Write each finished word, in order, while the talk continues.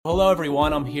Hello,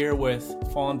 everyone. I'm here with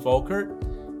Fawn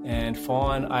Volkert. And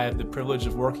Fawn, I have the privilege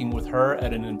of working with her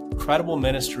at an incredible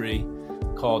ministry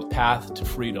called Path to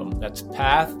Freedom. That's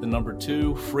Path, the number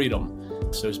 2,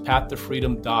 Freedom. So it's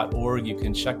pathtofreedom.org. You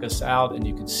can check us out and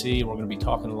you can see we're going to be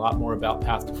talking a lot more about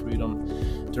Path to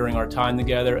Freedom during our time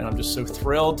together. And I'm just so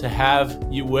thrilled to have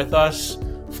you with us,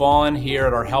 Fawn, here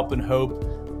at our Help and Hope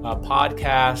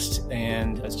podcast,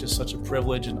 and it's just such a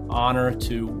privilege and honor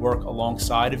to work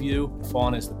alongside of you.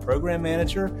 Fawn is the program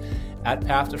manager at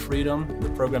Path to Freedom, the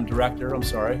program director,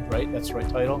 right? That's the right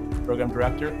title, program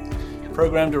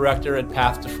director at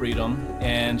Path to Freedom,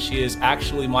 and she is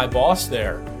actually my boss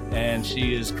there, and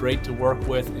she is great to work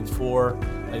with and for.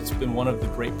 It's been one of the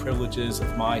great privileges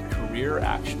of my career,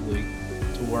 actually,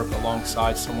 to work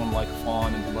alongside someone like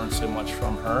Fawn and to learn so much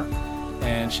from her.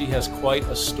 And she has quite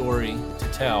a story to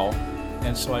tell.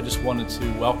 And so I just wanted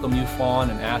to welcome you,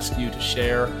 Fawn, and ask you to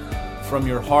share from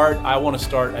your heart. I want to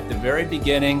start at the very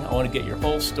beginning. I want to get your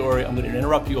whole story. I'm going to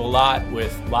interrupt you a lot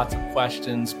with lots of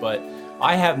questions, but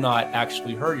I have not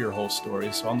actually heard your whole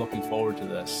story, so I'm looking forward to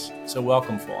this. So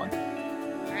welcome, Fawn.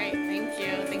 All right, thank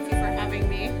you. Thank you for having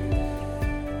me.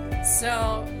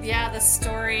 So, the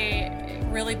story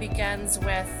really begins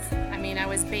with, I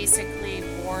was basically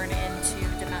born into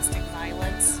domestic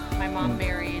violence. My mom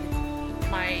married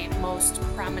my most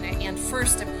prominent and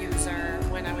first abuser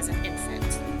when I was an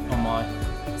infant. Oh my.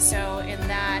 So in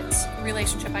that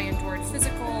relationship, I endured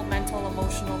physical, mental,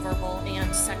 emotional, verbal,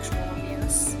 and sexual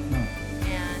abuse.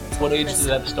 And what age did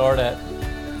that start at?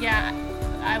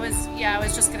 I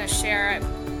was just going to share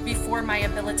before my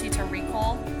ability to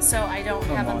recall. So I don't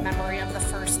have a memory of the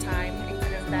first time. It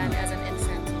could have been as an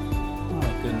infant. Oh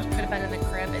my goodness. Could have been in the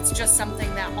crib. It's just something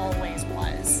that always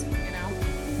was,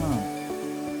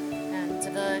 And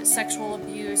the sexual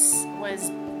abuse was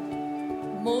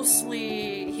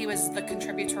mostly, he was the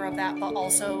contributor of that, but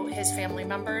also his family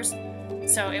members.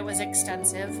 So it was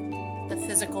extensive. The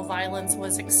physical violence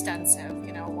was extensive.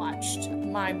 Watched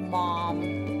my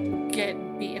mom get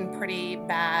beaten pretty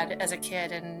bad as a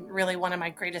kid. And really one of my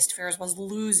greatest fears was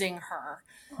losing her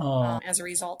as a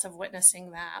result of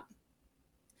witnessing that.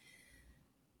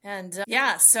 And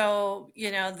it's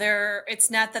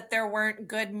not that there weren't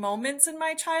good moments in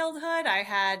my childhood. I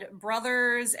had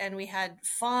brothers and we had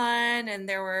fun and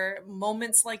there were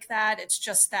moments like that. It's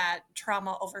just that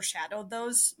trauma overshadowed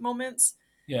those moments.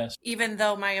 Yes. Even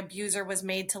though my abuser was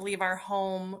made to leave our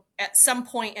home at some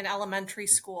point in elementary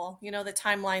school, the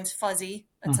timeline's fuzzy.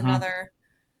 That's another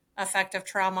effect of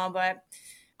trauma. But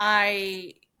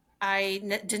I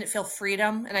didn't feel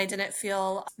freedom and I didn't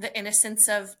feel the innocence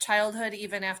of childhood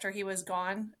even after he was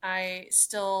gone. I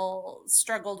still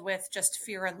struggled with just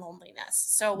fear and loneliness.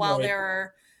 So while there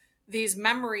are these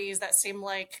memories that seem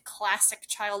like classic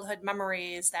childhood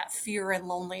memories, that fear and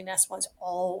loneliness was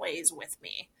always with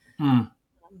me.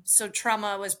 So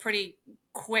trauma was pretty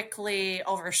quickly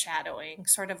overshadowing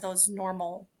sort of those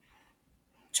normal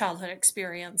childhood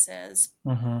experiences.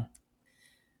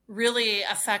 Really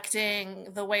affecting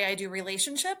the way I do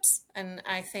relationships. And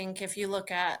I think if you look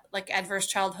at like adverse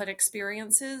childhood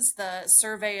experiences, the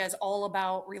survey is all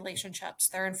about relationships.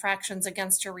 They're infractions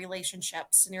against your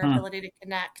relationships and your ability to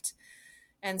connect.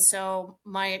 And so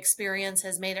my experience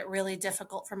has made it really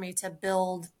difficult for me to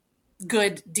build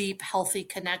good, deep, healthy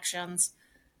connections.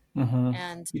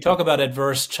 And you talk about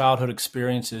adverse childhood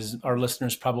experiences. Our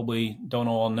listeners probably don't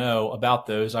all know about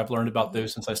those. I've learned about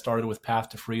those since I started with Path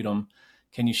to Freedom.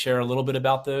 Can you share a little bit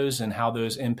about those and how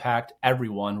those impact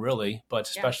everyone, really, but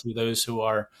especially those who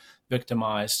are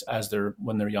victimized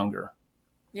when they're younger?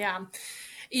 Yeah.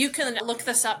 You can look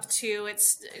this up too.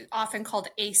 It's often called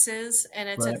ACEs, and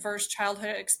it's adverse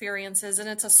childhood experiences. And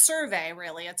it's a survey,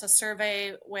 really. It's a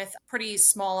survey with a pretty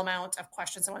small amount of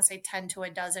questions. I want to say 10 to a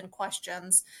dozen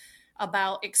questions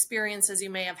about experiences you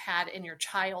may have had in your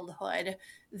childhood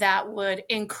that would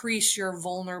increase your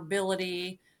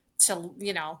vulnerability to,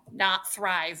 not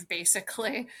thrive,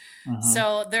 basically.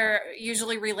 So they're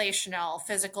usually relational,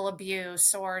 physical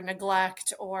abuse or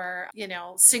neglect or,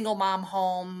 single mom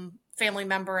home, family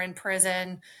member in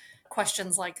prison,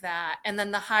 questions like that. And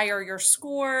then the higher your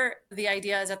score, the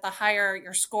idea is that the higher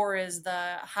your score is,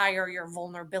 the higher your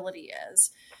vulnerability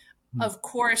is. Of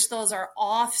course, those are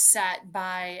offset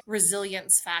by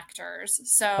resilience factors.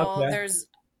 So there's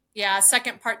a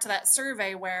second part to that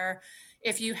survey where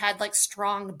if you had like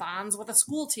strong bonds with a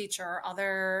school teacher,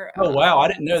 other I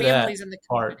didn't know that in the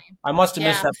part. I must have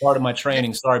missed that part of my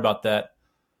training. Sorry about that.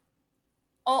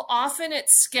 Oh, often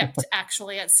it's skipped,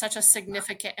 actually. It's such a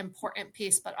significant, important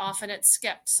piece, but often it's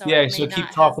skipped. So so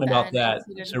keep talking about that.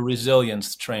 So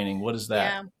resilience training, what is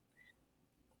that?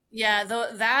 Yeah,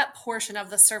 that portion of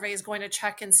the survey is going to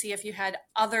check and see if you had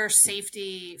other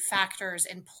safety factors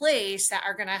in place that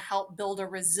are going to help build a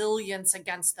resilience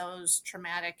against those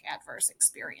traumatic adverse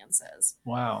experiences.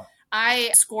 Wow.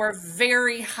 I score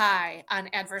very high on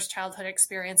adverse childhood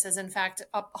experiences. In fact,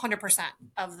 100%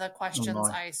 of the Oh questions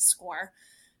my. I score.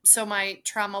 So my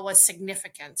trauma was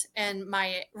significant and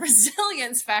my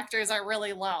resilience factors are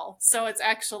really low. So it's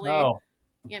actually, No.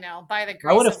 by the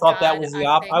I would grace have of thought that God, was I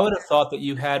I think. would have thought that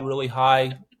you had really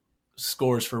high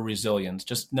scores for resilience.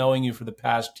 Just knowing you for the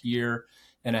past year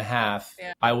and a half,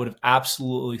 Yeah. I would have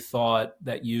absolutely thought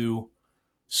that you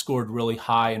scored really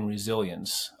high in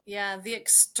resilience. Yeah, the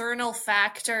external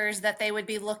factors that they would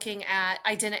be looking at,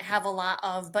 I didn't have a lot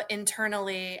of, but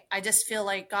internally, I just feel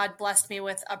like God blessed me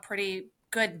with a pretty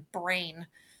good brain.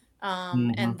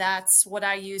 And Hmm. that's what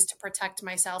I used to protect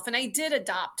myself. And I did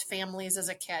adopt families as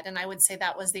a kid. And I would say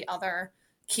that was the other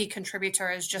key contributor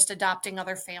is just adopting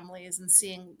other families and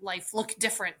seeing life look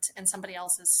different in somebody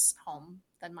else's home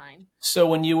than mine. So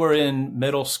when you were in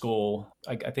middle school,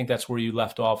 I think that's where you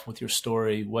left off with your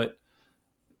story. What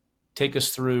take us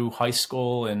through high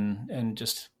school and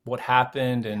just what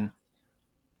happened Yeah. and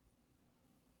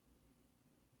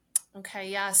Okay.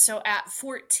 Yeah. So at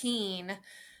 14,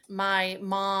 my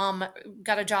mom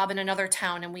got a job in another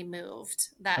town and we moved.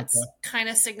 okay. That's kind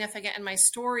of significant in my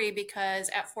story because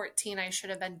at 14, I should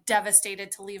have been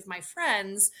devastated to leave my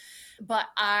friends. But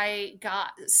I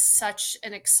got such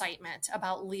an excitement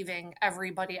about leaving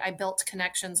everybody I built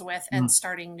connections with Mm, and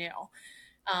starting new.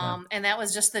 wow. And that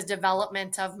was just the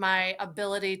development of my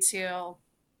ability to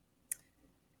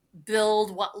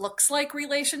build what looks like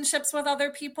relationships with other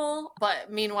people,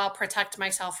 but meanwhile protect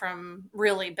myself from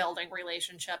really building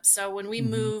relationships. So when we Mhm.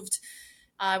 moved,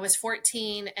 I was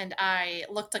 14 and I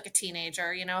looked like a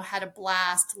teenager, had a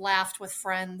blast, laughed with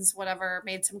friends, whatever,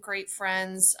 made some great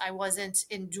friends. I wasn't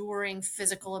enduring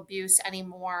physical abuse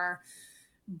anymore,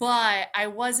 but I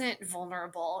wasn't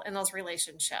vulnerable in those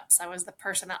relationships. I was the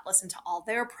person that listened to all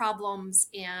their problems.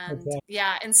 And Okay.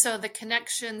 yeah, and so the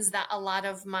connections that a lot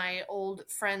of my old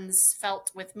friends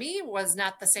felt with me was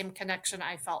not the same connection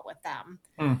I felt with them.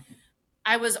 Mm,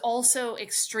 I was also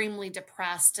extremely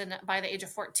depressed, and by the age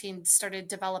of 14, started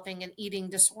developing an eating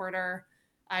disorder.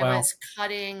 I wow. was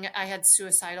cutting, I had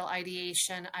suicidal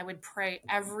ideation. I would pray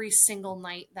every single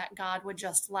night that God would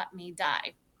just let me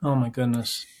die. Oh my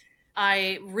goodness.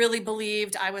 I really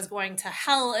believed I was going to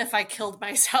hell if I killed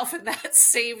myself, and that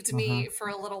saved Hmm. me for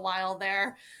a little while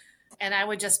there. And I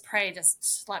would just pray,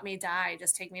 just let me die,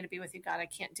 just take me to be with you, God. I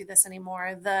can't do this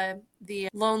anymore. The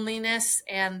loneliness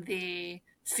and the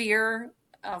fear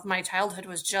of my childhood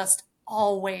was just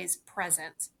always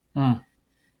present. Mm,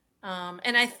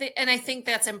 And I think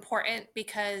that's important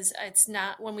because it's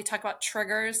not when we talk about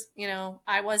triggers.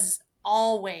 I was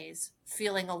always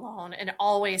feeling alone and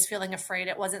always feeling afraid.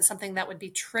 It wasn't something that would be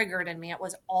triggered in me. It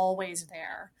was always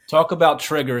there. talk about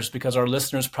triggers because our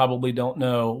listeners probably don't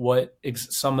know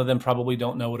some of them probably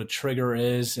don't know what a trigger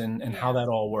is and how Yeah. that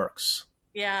all works.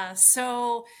 Yeah.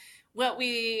 So what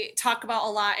we talk about a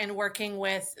lot in working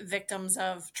with victims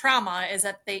of trauma is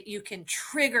that you can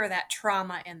trigger that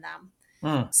trauma in them.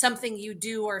 Mm, Something you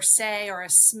do or say or a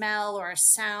smell or a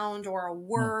sound or a mm,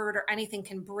 word or anything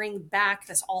can bring back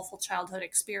this awful childhood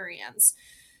experience.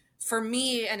 For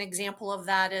me, an example of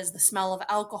that is the smell of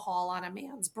alcohol on a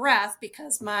man's breath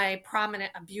because my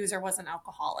prominent abuser was an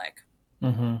alcoholic.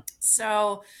 hmm.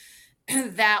 So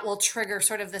that will trigger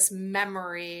sort of this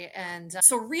memory. And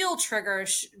so real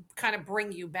triggers kind of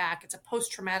bring you back. It's a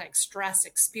post-traumatic stress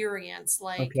experience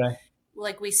Okay.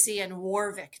 like we see in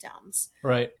war victims,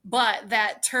 Right. but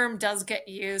that term does get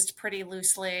used pretty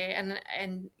loosely, and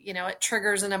it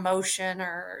triggers an emotion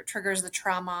or triggers the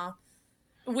trauma,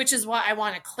 which is what I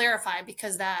want to clarify,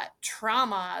 because that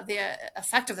trauma, the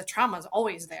effect of the trauma is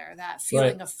always there. That Right.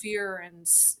 feeling of fear and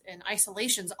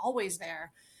isolation is always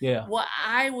there. Yeah. What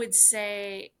I would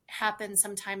say happens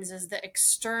sometimes is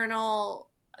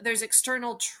there's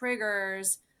external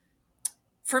triggers.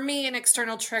 For me, an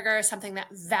external trigger is something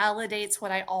that validates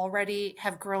what I already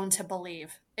have grown to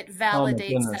believe. It Oh my validates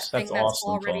goodness. that That's thing that's awesome,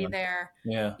 already Fawn. there.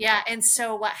 Yeah. Yeah. And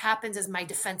so what happens is my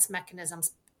defense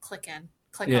mechanisms click Yeah.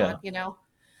 on.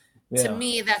 To Yeah.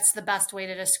 me, that's the best way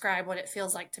to describe what it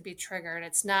feels like to be triggered.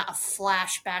 It's not a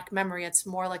flashback memory. It's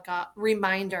more like a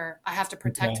reminder. I have to Okay.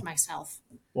 protect myself.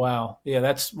 Wow. Yeah,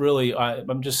 that's really,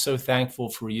 I'm just so thankful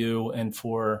for you and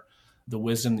for the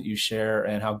wisdom that you share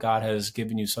and how God has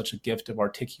given you such a gift of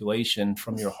articulation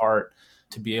from your heart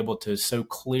to be able to so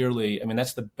clearly. I mean,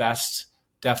 that's the best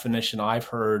definition I've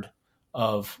heard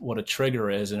of what a trigger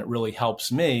is. And it really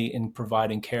helps me in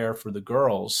providing care for the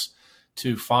girls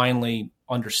to finally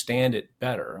understand it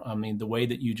better. I mean, the way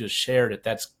that you just shared it,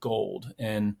 that's gold.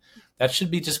 And that should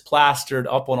be just plastered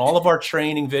up on all of our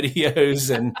training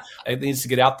videos. And it needs to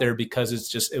get out there because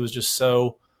it was just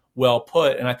so well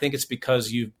put. And I think it's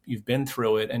because you've been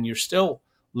through it and you're still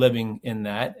living in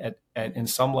that at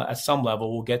some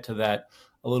level. We'll get to that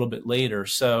a little bit later.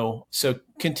 So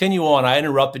continue on. I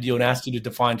interrupted you and asked you to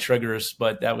define triggers,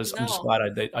 but I'm just glad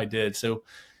I did. So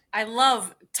I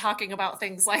love talking about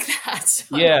things like that.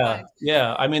 So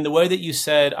yeah. I mean, the way that you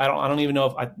said, I don't even know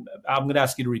if I'm going to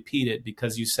ask you to repeat it,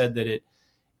 because you said that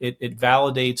it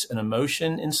validates an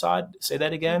emotion inside. Say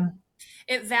that again.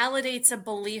 It validates a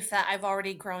belief that I've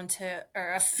already grown to,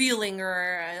 or a feeling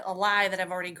or a lie that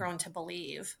I've already grown to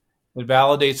believe. It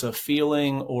validates a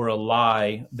feeling or a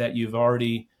lie that you've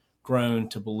already grown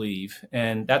to believe.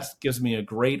 And that gives me a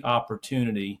great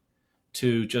opportunity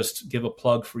to just give a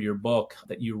plug for your book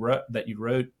that you wrote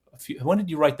when did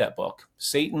you write that book?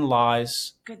 Satan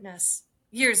Lies. Goodness.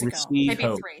 Years ago. Maybe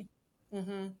Hope. 3.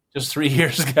 Mm-hmm. Just 3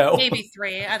 years ago. Maybe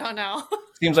 3. I don't know.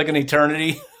 Seems like an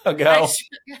eternity ago.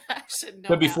 I should know.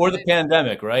 But before the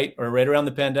pandemic, right? Or right around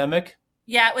the pandemic?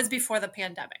 Yeah, it was before the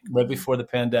pandemic. Right before the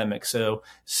pandemic. So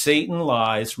Satan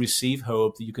Lies, Receive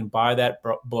Hope. You can buy that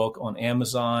book on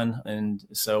Amazon. And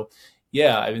so,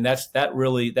 yeah, I mean,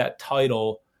 that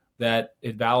title, that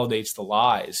it validates the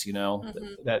lies,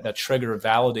 that trigger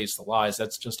validates the lies.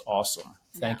 That's just awesome.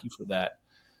 Thank you for that.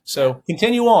 So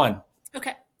continue on.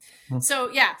 Okay.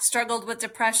 So struggled with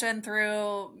depression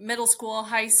through middle school,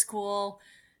 high school,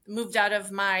 moved out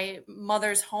of my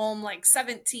mother's home like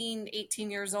 17,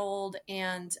 18 years old.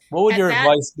 And what would your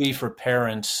advice be for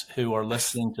parents who are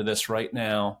listening to this right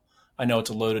now? I know it's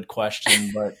a loaded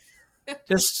question, but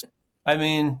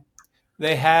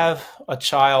they have a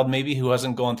child maybe who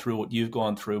hasn't gone through what you've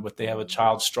gone through, but they have a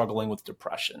child struggling with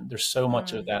depression. There's so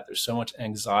much of that. There's so much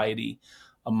anxiety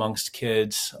amongst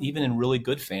kids, even in really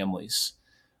good families,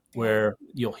 where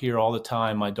you'll hear all the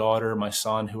time, my daughter, my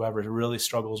son, whoever really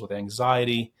struggles with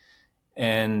anxiety.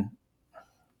 And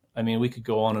I mean, we could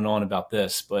go on and on about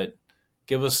this, but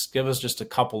give us just a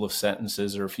couple of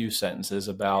sentences or a few sentences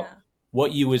about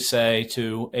what you would say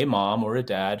to a mom or a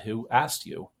dad who asked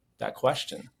you that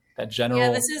question, that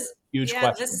general, huge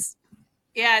question.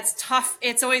 It's tough.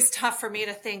 It's always tough for me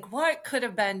to think what could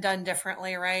have been done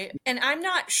differently, right? And I'm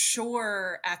not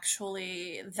sure,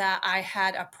 actually, that I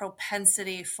had a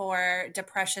propensity for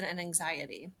depression and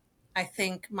anxiety. I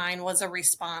think mine was a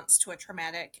response to a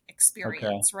traumatic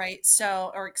experience, right?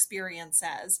 Or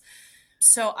experiences.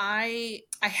 So I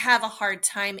have a hard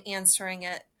time answering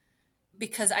it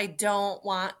because I don't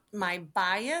want my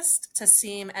bias to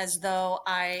seem as though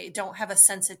I don't have a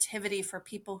sensitivity for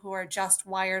people who are just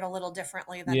wired a little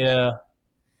differently than me.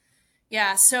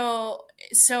 Yeah. So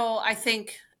I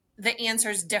think the answer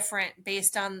is different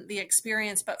based on the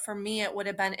experience. But for me, it would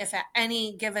have been if at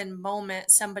any given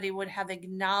moment, somebody would have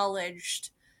acknowledged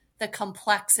the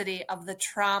complexity of the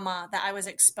trauma that I was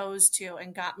exposed to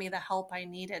and got me the help I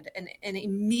needed. And an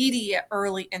immediate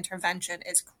early intervention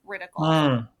is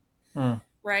critical.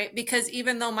 Right? Because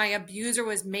even though my abuser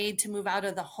was made to move out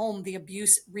of the home, the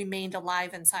abuse remained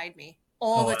alive inside me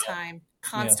all the time,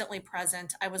 constantly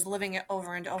present. I was living it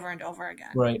over and over and over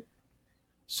again. Right.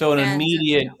 So an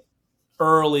immediate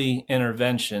early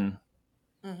intervention,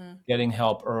 getting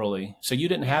help early. So you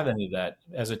didn't have any of that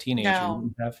as a teenager? No. You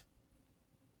didn't have?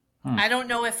 I don't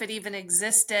know if it even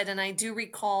existed. And I do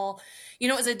recall,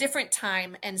 it was a different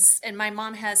time and my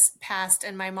mom has passed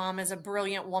and my mom is a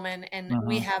brilliant woman and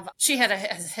she had a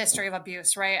history of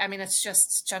abuse, right? I mean, it's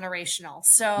just generational.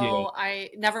 So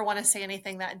I never want to say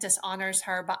anything that dishonors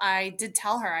her, but I did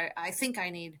tell her, I think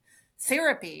I need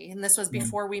therapy. And this was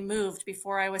before we moved,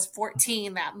 before I was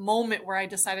 14, that moment where I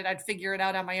decided I'd figure it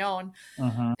out on my own.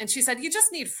 And she said, you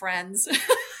just need friends.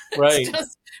 Right.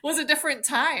 It was a different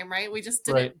time, right? We just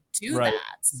didn't do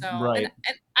that. So, and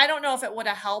I don't know if it would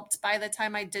have helped by the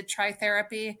time I did try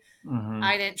therapy.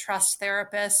 I didn't trust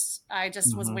therapists. I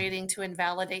just was waiting to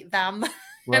invalidate them.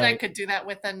 And I could do that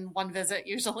within one visit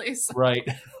usually. So. Right.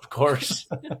 Of course.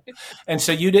 And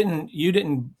so you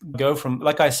didn't go from,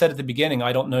 like I said at the beginning,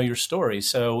 I don't know your story.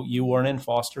 So you weren't in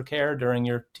foster care during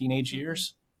your teenage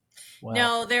years? Wow.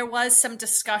 No, there was some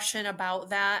discussion about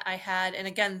that. I had, and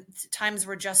again, times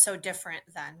were just so different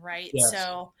then, right? Yes.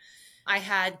 So I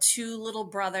had 2 little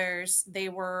brothers. They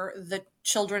were the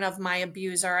children of my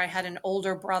abuser. I had an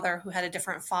older brother who had a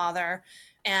different father.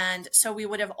 And so we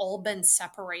would have all been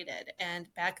separated. And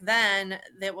back then,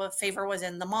 the favor was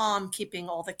in the mom keeping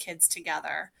all the kids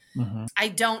together. I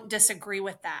don't disagree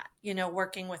with that.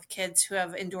 Working with kids who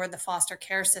have endured the foster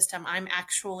care system, I'm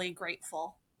actually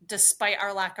grateful despite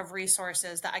our lack of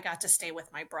resources, that I got to stay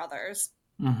with my brothers.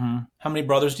 Mm-hmm. How many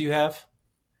brothers do you have?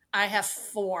 I have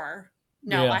 4.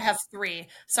 No, I have 3.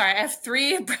 Sorry, I have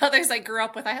 3 brothers I grew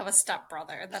up with. I have a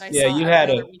stepbrother that I saw every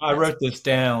other weekend. I wrote this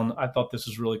down. I thought this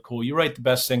was really cool. You write the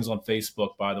best things on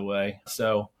Facebook, by the way.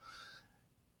 So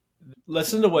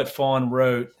listen to what Fawn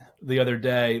wrote the other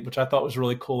day, which I thought was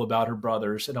really cool about her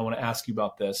brothers. And I want to ask you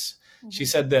about this. Mm-hmm. She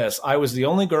said this: I was the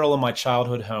only girl in my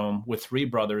childhood home with 3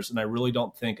 brothers, and I really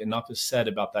don't think enough is said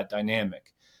about that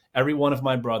dynamic. Every one of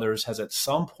my brothers has at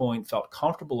some point felt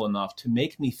comfortable enough to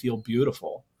make me feel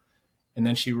beautiful. And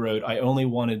then she wrote, I only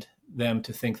wanted them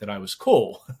to think that I was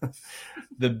cool.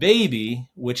 The baby,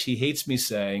 which he hates me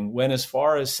saying, went as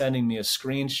far as sending me a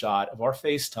screenshot of our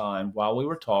FaceTime while we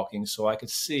were talking so I could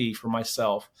see for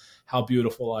myself how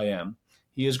beautiful I am.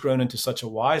 He has grown into such a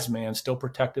wise man, still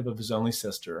protective of his only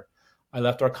sister. I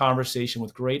left our conversation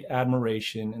with great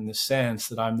admiration in the sense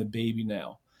that I'm the baby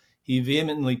now. He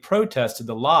vehemently protested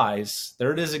the lies.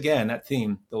 There it is again, that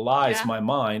theme, the lies my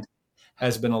mind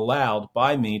has been allowed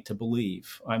by me to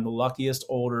believe. I'm the luckiest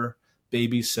older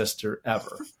baby sister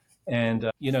ever. And,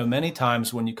 many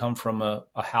times when you come from a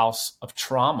house of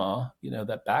trauma,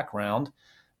 that background,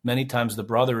 many times the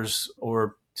brothers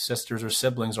or sisters or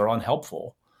siblings are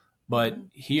unhelpful. But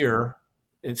here,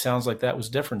 it sounds like that was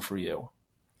different for you.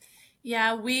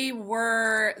 Yeah, we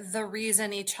were the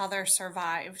reason each other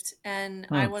survived. And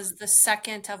I was the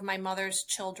second of my mother's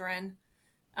children.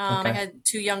 I had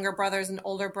 2 younger brothers and an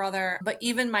older brother, but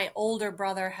even my older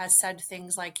brother has said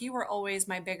things like, you were always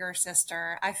my bigger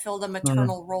sister. I filled a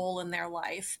maternal role in their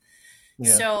life.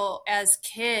 Yeah. So as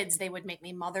kids, they would make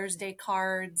me Mother's Day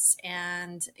cards.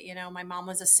 And, my mom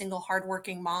was a single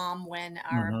hardworking mom when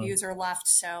our abuser left.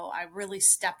 So I really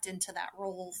stepped into that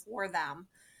role for them.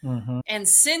 And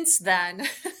since then,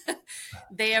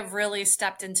 they have really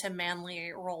stepped into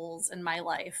manly roles in my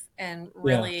life and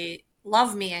really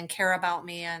love me and care about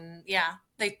me. And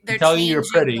they're tell you you're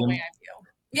pretty. The way I feel.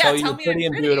 Yeah, tell you you're pretty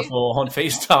and beautiful on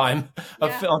FaceTime.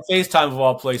 On FaceTime of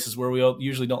all places where we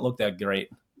usually don't look that great.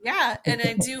 Yeah. And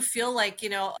I do feel like,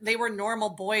 they were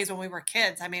normal boys when we were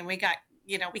kids. I mean, we got,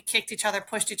 we kicked each other,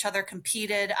 pushed each other,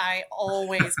 competed. I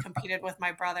always competed with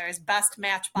my brothers. Best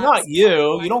Matchbox. Not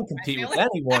you. You don't compete with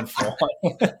anyone, Fawn.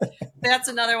 That's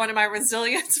another one of my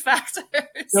resilience factors.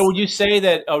 So would you say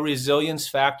that a resilience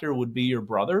factor would be your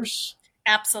brothers?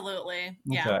 Absolutely.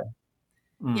 Yeah. Okay.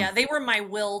 Yeah. They were my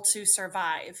will to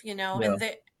survive,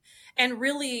 and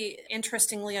really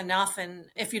interestingly enough, and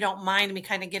if you don't mind me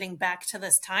kind of getting back to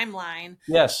this timeline,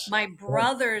 yes, my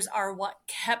brothers are what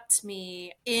kept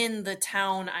me in the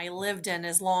town I lived in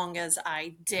as long as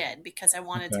I did, because I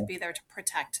wanted to be there to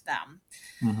protect them.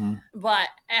 But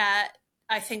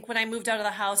I think when I moved out of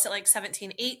the house at like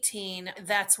 17, 18,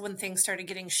 that's when things started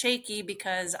getting shaky,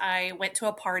 because I went to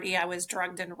a party. I was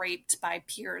drugged and raped by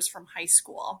peers from high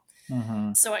school.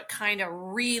 So it kind of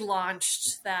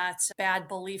relaunched that bad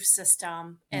belief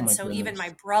system. And even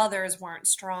my brothers weren't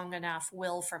strong enough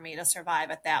will for me to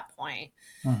survive at that point.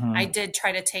 I did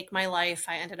try to take my life.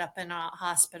 I ended up in a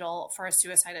hospital for a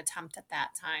suicide attempt at that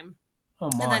time. Oh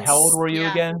my. And then, how old were you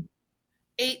again?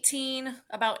 18,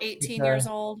 about 18 years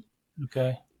old.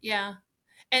 Okay. Yeah.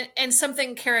 And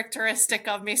something characteristic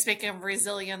of me, speaking of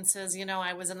resilience, is,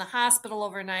 I was in the hospital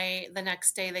overnight. The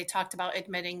next day they talked about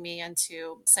admitting me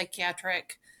into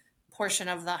psychiatric portion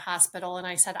of the hospital. And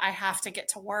I said, I have to get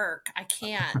to work. I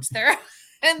can't there.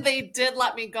 And they did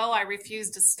let me go. I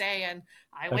refused to stay. And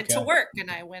I went to work and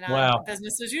I went on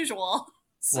business as usual.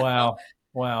 So,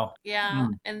 wow. Yeah.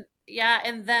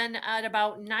 And then at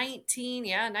about 19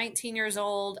 years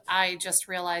old, I just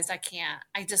realized I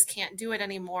just can't do it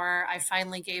anymore. I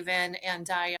finally gave in and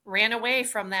I ran away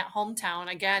from that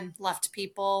hometown again, left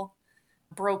people,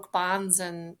 broke bonds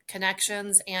and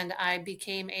connections. And I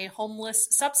became a homeless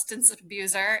substance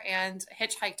abuser and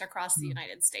hitchhiked across the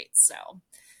United States. So,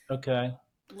 okay.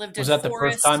 Lived Was that the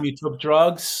first time you took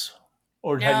drugs,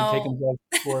 or had you taken drugs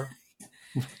before?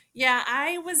 Yeah,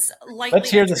 I was lightly.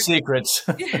 Let's hear the secrets.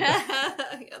 Yeah,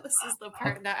 this is the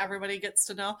part not everybody gets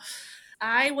to know.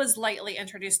 I was lightly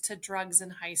introduced to drugs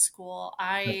in high school.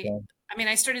 I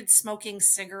started smoking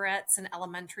cigarettes in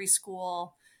elementary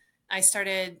school. I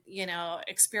started,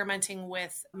 experimenting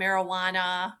with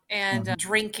marijuana and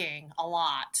drinking a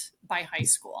lot by high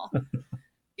school.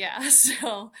 Yeah,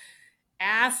 so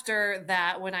after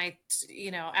that,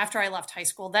 after I left high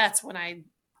school, that's when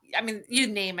you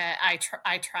name it, I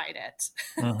tried it.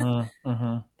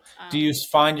 Do you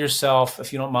find yourself,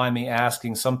 if you don't mind me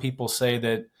asking, some people say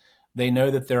that they know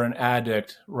that they're an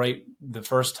addict right the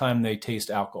first time they taste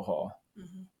alcohol.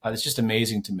 It's just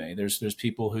amazing to me. There's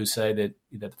people who say that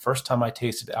the first time I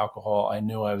tasted alcohol, I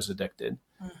knew I was addicted.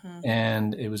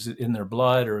 And it was in their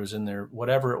blood or it was in their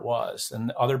whatever it was.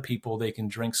 And other people, they can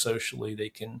drink socially, they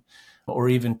can, or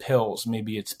even pills.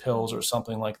 Maybe it's pills or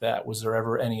something like that. Was there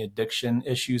ever any addiction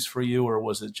issues for you, or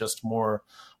was it just more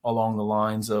along the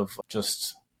lines of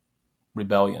just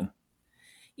rebellion?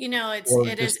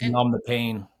 It is to numb the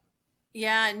pain.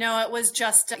 Yeah, no, it was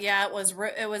just, it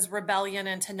was rebellion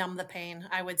and to numb the pain,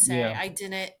 I would say. Yeah. I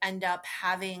didn't end up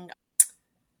having,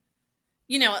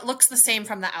 it looks the same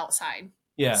from the outside.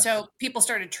 Yeah. So people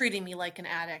started treating me like an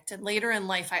addict. And later in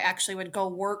life, I actually would go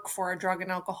work for a drug and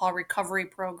alcohol recovery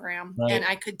program. Right. And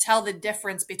I could tell the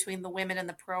difference between the women in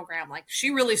the program. Like,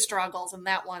 she really struggles and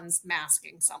that one's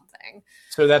masking something.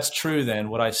 So that's true then,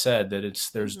 what I said, that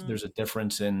there's a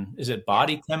difference in, is it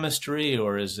body chemistry,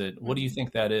 or is it, what do you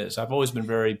think that is? I've always been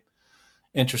very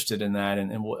interested in that.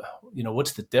 And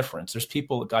what's the difference? There's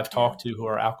people that I've talked to who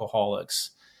are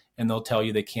alcoholics, and they'll tell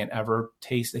you they can't ever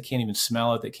taste, they can't even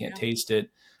smell it, they can't taste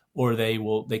it, or they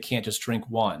can't just drink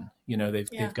one.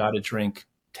 They've got to drink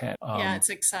 10. It's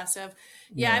excessive.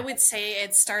 Yeah, I would say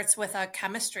it starts with a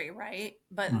chemistry, right?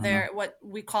 But what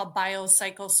we call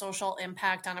biopsychosocial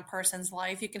impact on a person's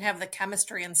life. You can have the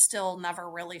chemistry and still never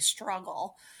really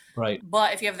struggle. Right.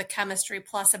 But if you have the chemistry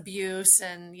plus abuse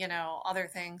and, other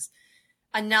things,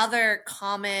 another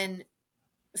common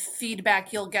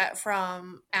feedback you'll get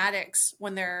from addicts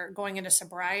when they're going into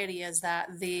sobriety is that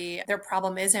their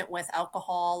problem isn't with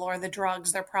alcohol or the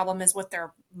drugs. Their problem is with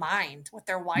their mind, with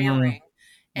their wiring.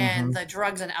 And the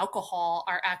drugs and alcohol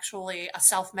are actually a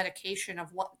self-medication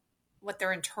of what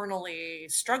they're internally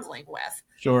struggling with.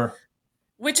 Sure.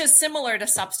 Which is similar to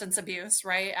substance abuse,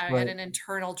 right? I had an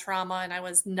internal trauma and I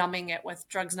was numbing it with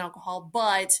drugs and alcohol.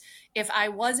 But if I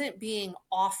wasn't being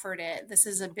offered it, this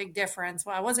is a big difference.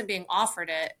 When I wasn't being offered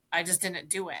it, I just didn't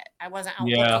do it. I wasn't out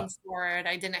looking for it.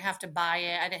 I didn't have to buy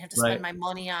it. I didn't have to spend my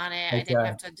money on it. I didn't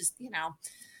have to just,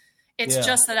 It's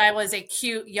just that I was a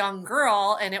cute young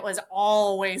girl and it was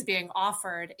always being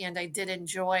offered, and I did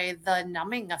enjoy the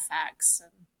numbing effects.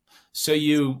 So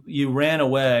you ran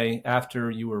away after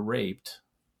you were raped.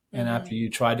 And after you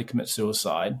tried to commit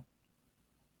suicide,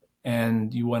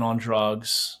 and you went on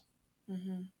drugs.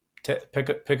 Pick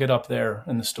it up there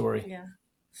in the story.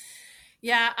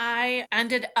 Yeah, I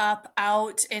ended up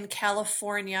out in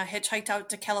California, hitchhiked out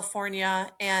to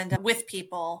California, and with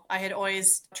people. I had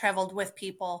always traveled with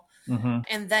people.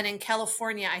 And then in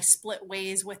California, I split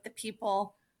ways with the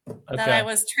people that I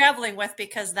was traveling with,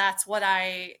 because that's what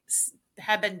I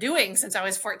had been doing since I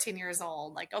was 14 years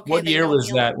old. Like, okay. What year was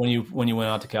that when you went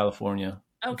out to California?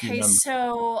 Okay,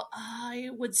 so I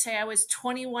would say I was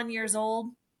 21 years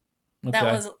old. Okay.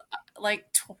 That was like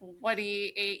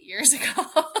 28 years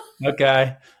ago.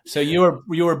 Okay. So you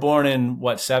were born in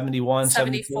what, 71,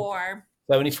 74.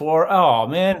 74? Oh,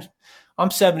 man. I'm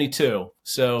 72.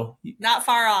 So not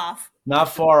far off. Not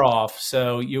far off.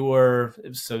 So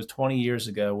 20 years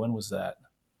ago. When was that?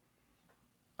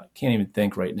 I can't even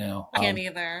think right now. I can't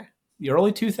either. The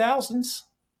early 2000s?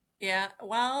 Yeah.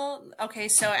 Well, okay.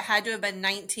 So it had to have been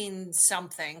 19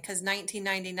 something, because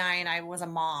 1999 I was a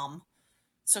mom.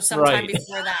 So sometime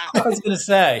before that. I was going to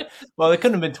say, well, it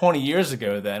couldn't have been 20 years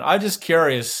ago then. I'm just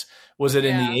curious. Was it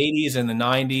in the 80s and the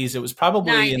 90s? It was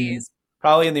probably 90s.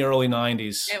 Probably in the early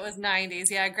 90s. It was 90s.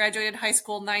 Yeah, I graduated high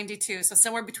school 92. So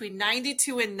somewhere between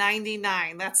 92 and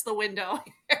 99. That's the window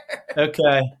here.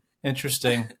 Okay.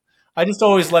 Interesting. I just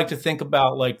always like to think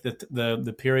about like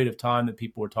the period of time that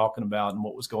people were talking about and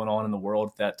what was going on in the world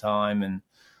at that time. And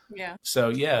so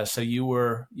you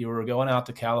were going out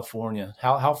to California.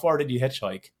 How far did you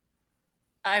hitchhike?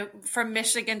 From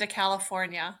Michigan to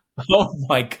California. Oh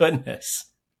my goodness.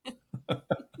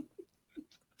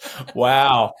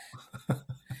 Wow.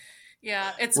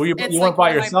 Yeah, you weren't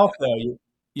by yourself though.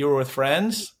 You were with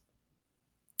friends?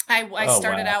 I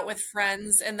started out with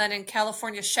friends, and then in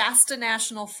California, Shasta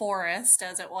National Forest,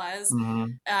 as it was,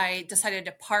 I decided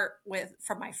to part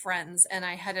from my friends, and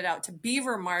I headed out to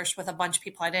Beaver Marsh with a bunch of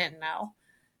people I didn't know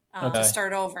to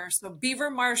start over. So Beaver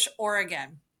Marsh,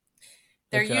 Oregon.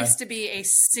 There used to be a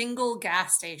single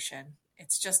gas station.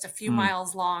 It's just a few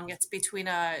miles long. It's between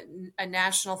a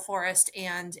national forest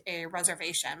and a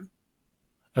reservation.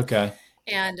 Okay.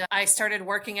 And I started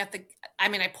working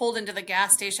I pulled into the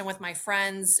gas station with my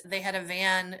friends. They had a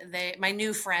van. My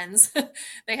new friends,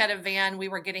 they had a van. We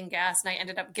were getting gas, and I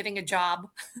ended up getting a job,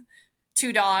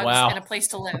 2 dogs, and a place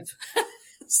to live.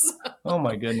 Oh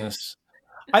my goodness.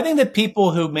 I think that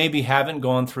people who maybe haven't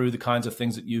gone through the kinds of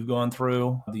things that you've gone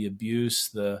through, the abuse,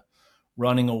 the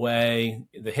running away,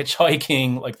 the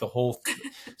hitchhiking, like the whole,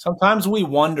 sometimes we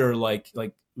wonder, like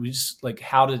we just like,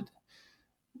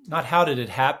 not how did it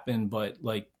happen, but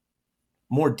like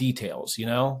more details,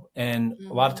 And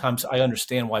a lot of Mm-hmm. times I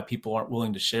understand why people aren't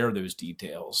willing to share those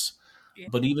details. Yeah.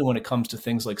 But even when it comes to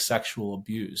things like sexual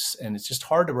abuse, and it's just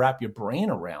hard to wrap your brain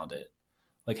around it,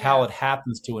 like how Yeah. it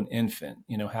happens to an infant,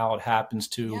 how it happens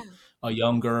Yeah. to a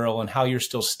young girl and how you're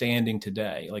still standing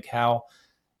today. Like how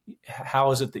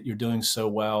is it that you're doing so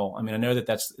well? I mean, I know that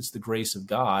it's the grace of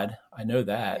God. I know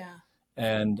that.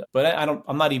 Yeah. But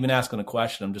I'm not even asking a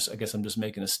question. I guess I'm just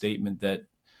making a statement that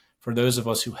for those of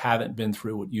us who haven't been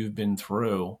through what you've been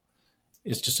through,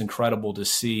 it's just incredible to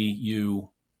see you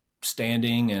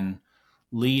standing and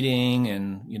leading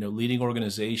and, leading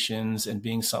organizations and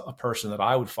being a person that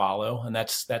I would follow. And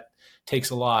that takes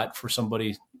a lot for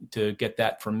somebody to get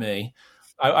that from me.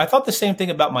 I thought the same thing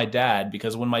about my dad,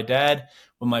 because when my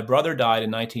brother died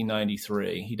in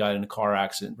 1993, he died in a car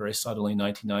accident very suddenly in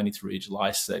 1993, July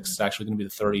 6th. It's actually going to be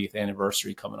the 30th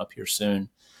anniversary coming up here soon.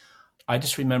 I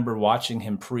just remember watching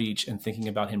him preach and thinking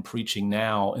about him preaching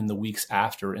now in the weeks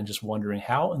after and just wondering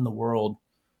how in the world,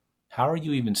 how are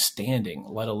you even standing,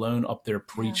 let alone up there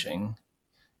preaching?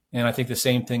 Yeah. And I think the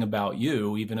same thing about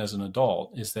you, even as an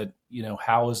adult, is that,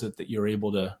 how is it that you're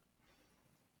able to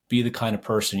be the kind of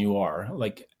person you are?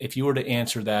 Like, if you were to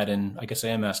answer that, and I guess I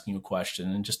am asking you a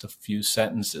question in just a few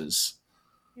sentences,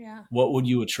 Yeah. what would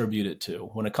you attribute it to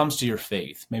when it comes to your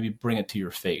faith? Maybe bring it to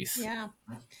your faith. Yeah.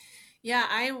 Yeah,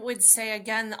 I would say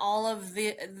again, all of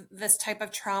this type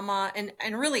of trauma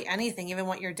and really anything, even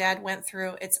what your dad went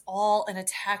through, it's all an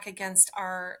attack against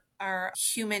our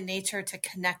human nature to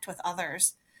connect with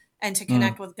others and to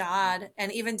connect with God,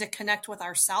 and even to connect with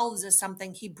ourselves is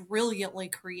something he brilliantly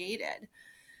created.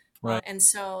 Right. And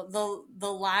so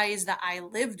the lies that I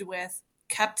lived with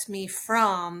kept me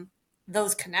from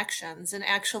those connections. And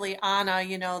actually, Anna,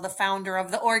 the founder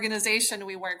of the organization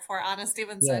we work for, Anna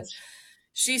Stevenson, Yes.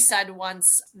 she said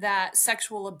once that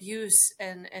sexual abuse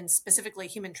and specifically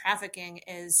human trafficking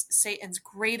is Satan's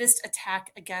greatest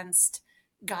attack against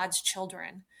God's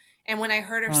children. And when I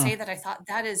heard her say that, I thought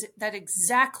that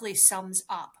exactly sums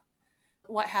up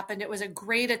what happened. It was a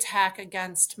great attack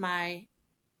against my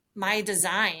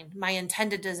design, my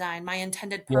intended design, my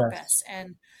intended purpose. Yes.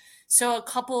 And so a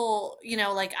couple,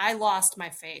 like I lost my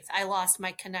faith. I lost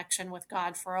my connection with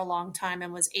God for a long time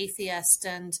and was atheist,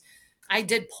 and I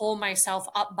did pull myself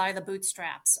up by the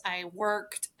bootstraps. I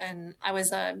worked and I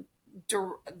was the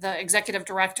executive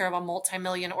director of a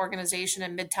multi-million organization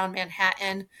in Midtown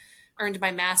Manhattan, earned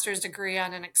my master's degree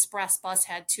on an express bus,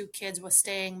 had 2 kids, was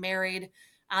staying married.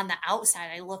 On the outside,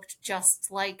 I looked just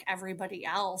like everybody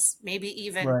else, maybe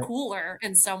even cooler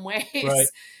in some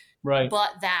ways. Right.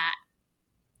 But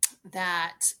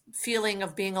that feeling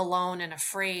of being alone and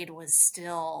afraid was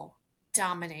still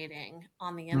dominating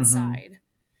on the inside.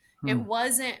 It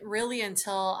wasn't really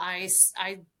until I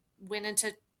went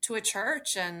into a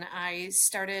church and I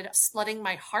started letting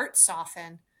my heart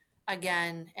soften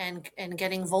again and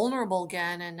getting vulnerable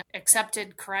again and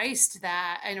accepted Christ,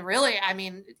 and really, I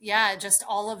mean, yeah, just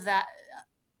all of that.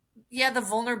 Yeah, the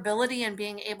vulnerability and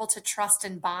being able to trust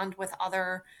and bond with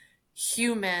other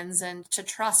humans and to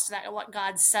trust that what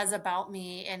God says about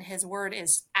me and his word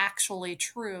is actually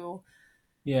true.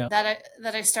 Yeah.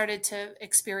 That I started to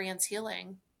experience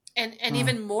healing. And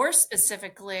even more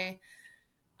specifically,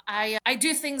 I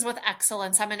do things with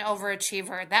excellence. I'm an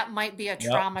overachiever. That might be a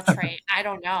trauma trait. I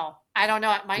don't know.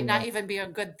 It might not even be a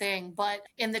good thing. But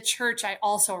in the church, I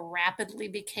also rapidly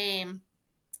became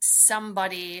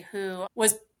somebody who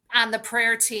was on the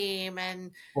prayer team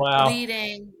and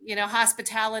leading,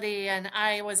 hospitality. And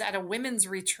I was at a women's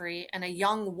retreat, and a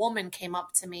young woman came up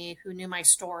to me who knew my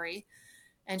story.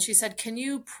 And she said, "Can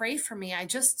you pray for me?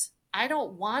 I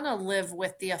don't want to live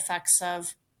with the effects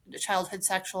of childhood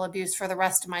sexual abuse for the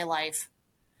rest of my life."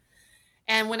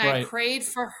 And when I prayed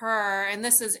for her, and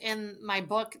this is in my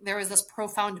book, there was this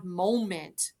profound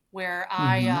moment where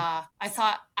I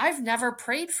thought, I've never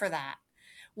prayed for that.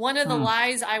 One of the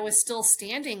lies I was still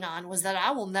standing on was that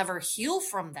I will never heal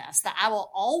from this, that I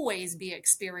will always be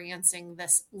experiencing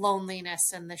this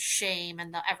loneliness and the shame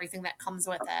and everything that comes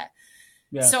with it.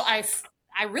 Yes. So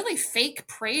I really fake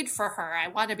prayed for her. I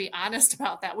want to be honest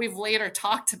about that. We've later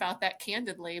talked about that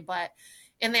candidly, but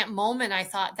in that moment, I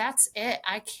thought, that's it.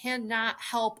 I cannot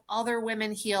help other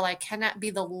women heal. I cannot be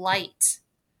the light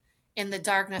in the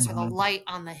darkness or the light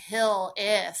on the hill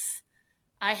if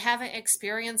I haven't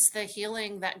experienced the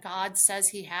healing that God says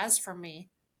he has for me,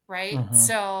 right?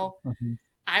 So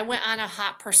I went on a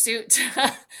hot pursuit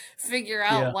to figure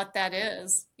out what that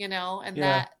is,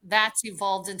 and that's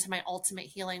evolved into my ultimate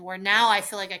healing, where now I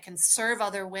feel like I can serve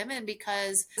other women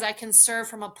because I can serve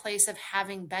from a place of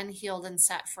having been healed and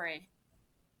set free.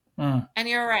 Mm, And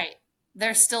you're right.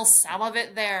 There's still some of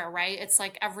it there, right? It's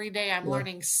like every day I'm sure.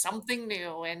 learning something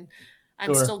new and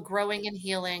I'm Sure. still growing and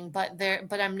healing, but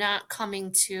I'm not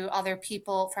coming to other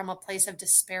people from a place of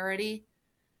disparity.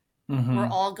 We're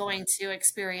Mm-hmm. all going to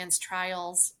experience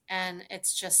trials, and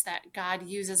it's just that God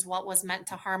uses what was meant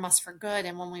to harm us for good,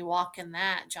 and when we walk in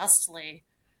that justly,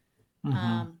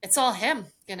 Mm-hmm. it's all Him,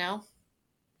 you know.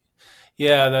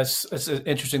 Yeah, that's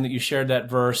interesting that you shared that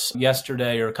verse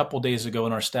yesterday or a couple days ago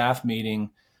in our staff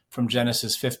meeting from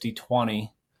Genesis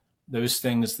 50:20. Those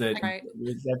things Right.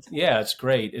 yeah, it's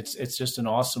great. It's just an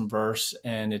awesome verse,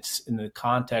 and it's in the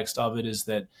context of it is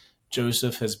that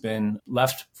Joseph has been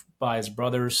left by his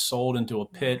brothers, sold into a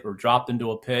pit or dropped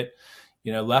into a pit,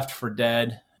 left for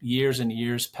dead. Years and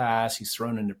years pass. He's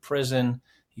thrown into prison.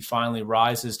 He finally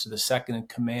rises to the second in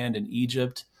command in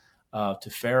Egypt, to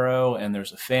Pharaoh, and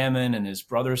there's a famine, and his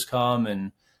brothers come,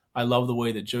 and I love the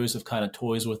way that Joseph kind of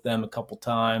toys with them a couple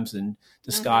times and Mm-hmm.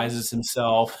 disguises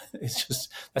himself. It's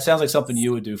just that sounds like something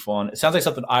you would do, Fawn. It sounds like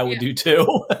something I would Yeah. do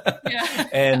too. Yeah.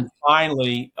 And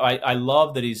finally, I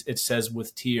love that it says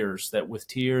with tears, that with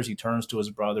tears he turns to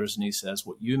his brothers and he says,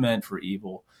 "What you meant for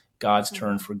evil, God's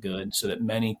turned Mm-hmm. for good, so that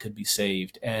many could be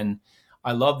saved." And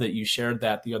I love that you shared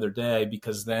that the other day,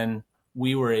 because then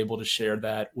we were able to share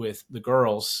that with the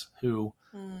girls who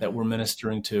that we're Mm.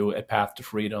 ministering to at Path to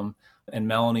Freedom, and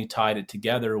Melanie tied it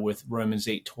together with Romans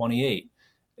 8:28,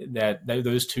 that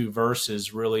those two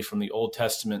verses really from the Old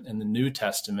Testament and the New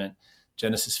Testament,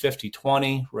 Genesis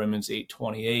 50:20, Romans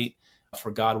 8:28,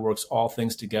 for God works all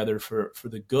things together for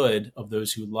the good of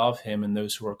those who love him and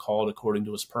those who are called according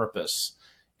to his purpose.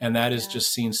 And that is Yeah.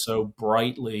 just seen so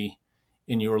brightly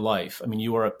in your life. I mean,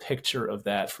 you are a picture of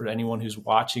that for anyone who's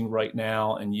watching right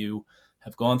now, and you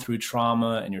have gone through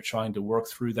trauma and you're trying to work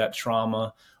through that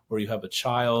trauma, or you have a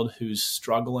child who's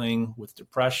struggling with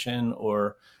depression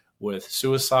or with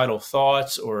suicidal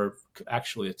thoughts or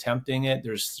actually attempting it.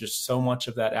 There's just so much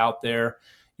of that out there.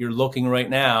 You're looking right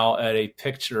now at a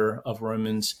picture of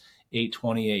Romans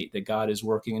 8:28, that God is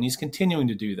working, and he's continuing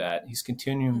to do that. He's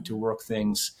continuing to Mm-hmm. work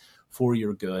things for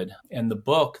your good. And the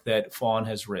book that Fawn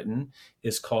has written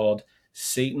is called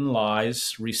Satan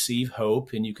Lies, Receive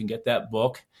Hope, and you can get that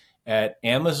book at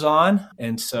Amazon.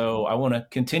 And so I want to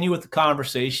continue with the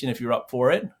conversation if you're up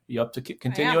for it. You up to I am.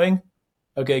 continuing?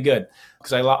 Okay, good.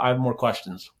 Because I have more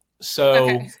questions. So,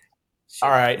 Okay. all Shoot.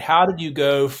 right, how did you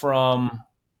go from,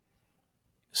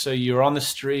 so you're on the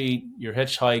street, you're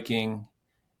hitchhiking,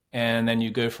 and then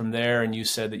you go from there, and you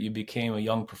said that you became a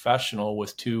young professional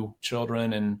with two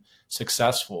children and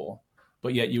successful,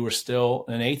 but yet you were still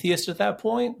an atheist at that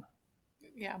point?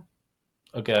 Yeah.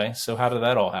 Okay, so how did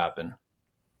that all happen?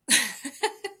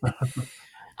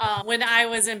 When I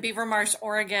was in Beaver Marsh,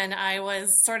 Oregon, I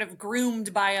was sort of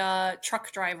groomed by a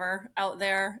truck driver out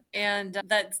there, and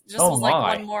that just Oh was like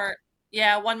my.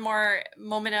 one more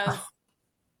moment of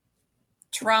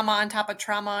trauma on top of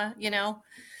trauma, you know.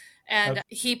 And Okay.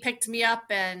 he picked me up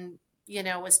and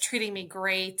was treating me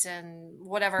great and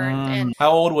whatever, and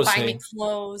How old was buying me he?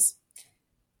 clothes.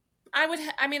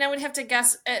 I mean, I would have to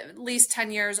guess at least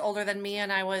 10 years older than me,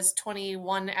 and I was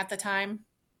 21 at the time.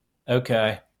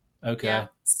 Okay. Yeah. Okay.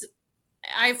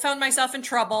 I found myself in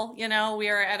trouble. We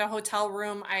were at a hotel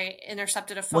room. I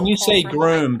intercepted a When phone you call say from my.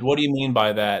 groomed, what do you mean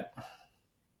by that?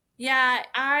 Yeah,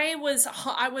 I was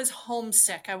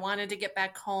homesick. I wanted to get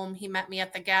back home. He met me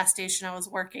at the gas station I was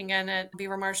working in at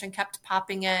Beaver Marsh and kept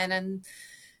popping in and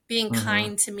being Hmm.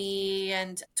 kind to me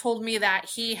and told me that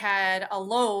he had a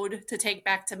load to take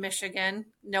back to Michigan,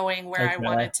 knowing where I Okay.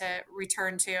 wanted to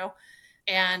return to,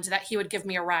 and that he would give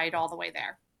me a ride all the way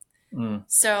there. Mm.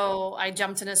 So I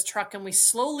jumped in his truck and we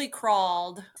slowly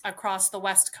crawled across the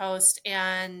West Coast.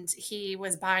 And he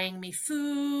was buying me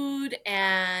food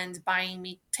and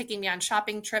taking me on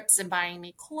shopping trips and buying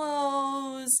me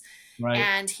clothes. Right.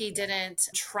 And he didn't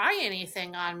try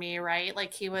anything on me, right?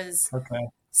 Like he was Okay.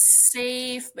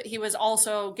 safe, but he was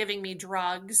also giving me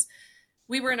drugs.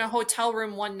 We were in a hotel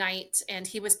room one night and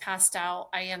he was passed out.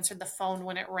 I answered the phone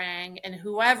when it rang, and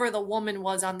whoever the woman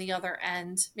was on the other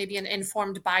end, maybe an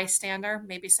informed bystander,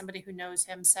 maybe somebody who knows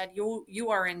him, said, "You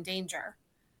are in danger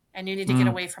and you need to get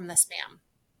Mm. away from this man.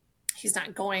 He's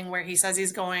not going where he says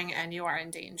he's going and you are in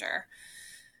danger."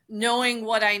 Knowing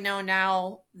what I know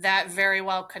now, that very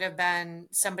well could have been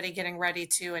somebody getting ready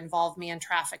to involve me in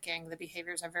trafficking. The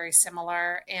behaviors are very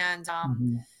similar, and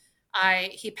Hmm.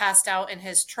 he passed out in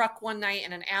his truck one night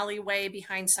in an alleyway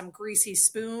behind some greasy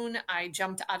spoon. I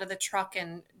jumped out of the truck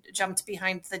and jumped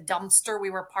behind the dumpster we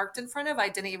were parked in front of. I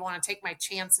didn't even want to take my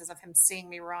chances of him seeing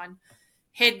me run.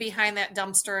 Hid behind that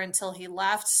dumpster until he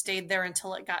left, stayed there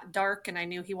until it got dark and I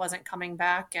knew he wasn't coming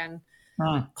back, and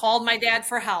called my dad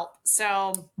for help.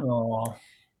 So, Oh,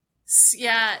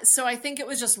 yeah, so I think it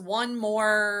was just one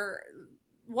more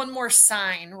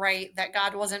sign, right, that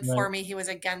God wasn't for right. me, he was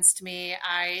against me.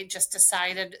 I just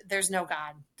decided there's no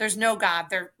God. There's no God.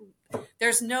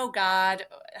 There's no God.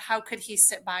 How could he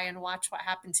sit by and watch what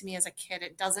happened to me as a kid?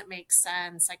 It doesn't make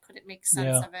sense. I couldn't make sense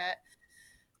Yeah. of it.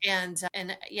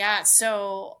 And yeah,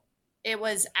 so it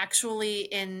was actually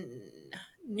in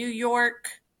New York.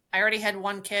 I already had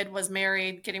one kid, was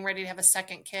married, getting ready to have a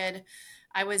second kid.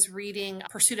 I was reading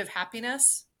Pursuit of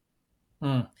Happiness.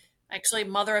 Mm. Actually,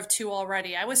 mother of two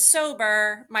already. I was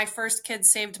sober. My first kid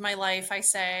saved my life, I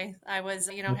say. I was,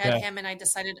 had Okay. him, and I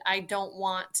decided I don't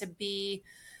want to be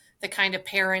the kind of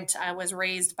parent I was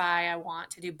raised by. I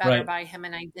want to do better Right. by him,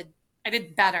 and I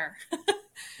did better.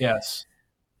 Yes.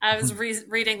 I was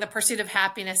reading The Pursuit of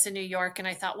Happiness in New York, and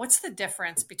I thought, what's the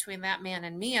difference between that man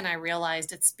and me? And I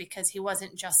realized it's because he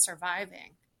wasn't just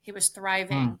surviving, he was Mm.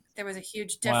 thriving. There was a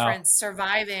huge Wow. difference.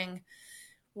 Surviving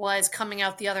was coming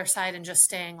out the other side and just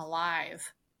staying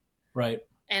alive. Right.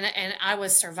 And I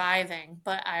was surviving,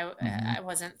 but Hmm. I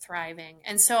wasn't thriving.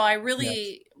 And so I Yes.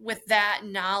 really, with that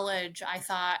knowledge, I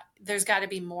thought there's got to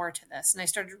be more to this. And I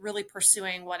started really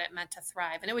pursuing what it meant to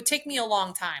thrive. And it would take me a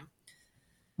long time.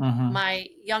 Hmm. My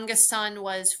youngest son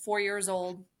was 4 years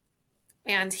old,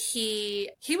 and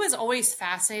he was always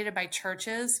fascinated by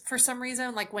churches for some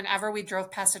reason. Like whenever we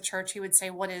drove past a church, he would say,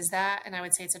 "What is that?" And I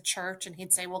would say, "It's a church." And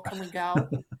he'd say, "Well, can we go?"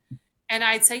 And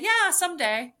I'd say, "Yeah,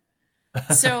 someday."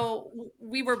 So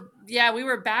we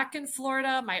were back in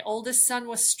Florida. My oldest son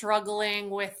was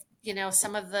struggling with,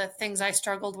 some of the things I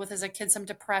struggled with as a kid, some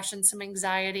depression, some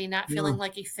anxiety, not feeling Mm.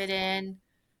 like he fit in.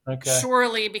 Okay.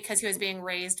 Surely because he was being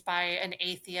raised by an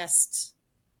atheist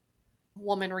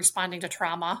woman responding to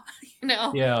trauma, you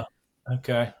know? Yeah.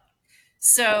 Okay.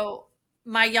 So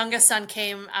my youngest son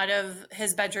came out of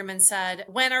his bedroom and said,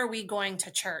 "When are we going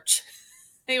to church?"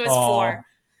 He was Oh. 4.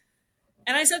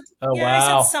 And I said, Oh, "Yeah," I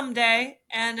said, wow. "Someday."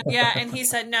 And yeah, and he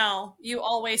said, "No, you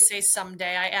always say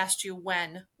someday. I asked you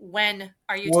when. When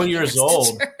are you four taking years us to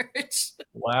old. church?"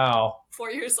 Wow.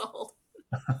 4 years old.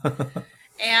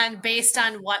 And based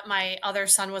on what my other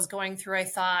son was going through, I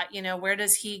thought, where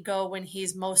does he go when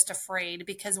he's most afraid?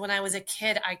 Because when I was a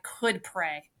kid, I could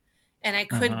pray and I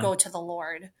could Hmm. go to the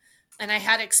Lord. And I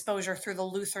had exposure through the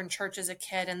Lutheran church as a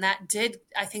kid. And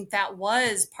I think that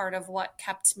was part of what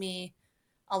kept me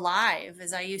alive,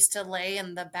 is I used to lay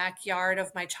in the backyard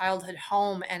of my childhood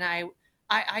home, and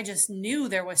I just knew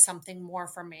there was something more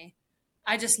for me.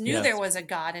 I just knew there Yes. was a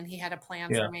God and he had a plan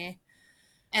for Yeah. me.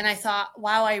 And I thought,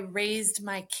 wow, I raised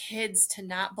my kids to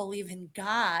not believe in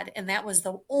God. And that was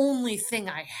the only thing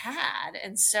I had.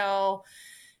 And so,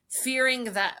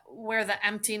 fearing that where the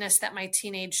emptiness that my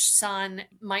teenage son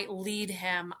might lead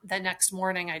him, the next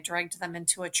morning, I dragged them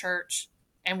into a church.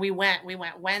 And we went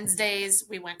Wednesdays,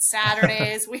 we went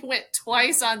Saturdays, we went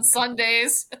twice on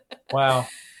Sundays. Wow.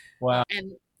 Wow.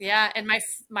 And yeah, and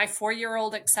my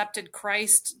 4-year-old accepted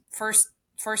Christ first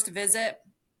visit,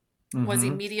 was Hmm.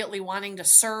 immediately wanting to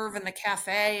serve in the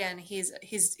cafe, and he's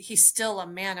still a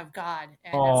man of God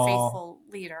and a Oh, faithful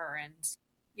leader. And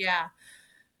yeah,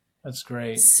 that's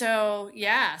great. so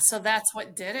that's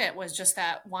what did it, was just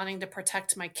that wanting to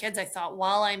protect my kids. I thought,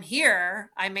 while I'm here,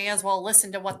 I may as well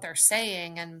listen to what they're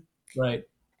saying. Right.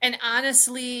 And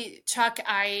honestly, Chuck,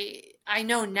 I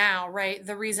know now, right?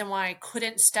 The reason why I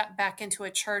couldn't step back into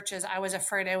a church is I was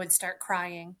afraid I would start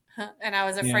crying. And I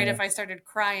was afraid Yeah. if I started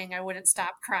crying, I wouldn't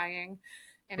stop crying.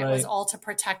 And it was Right. all to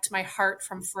protect my heart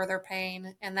from further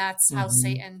pain. And that's how Hmm.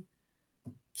 Satan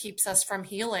keeps us from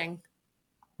healing.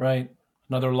 Right.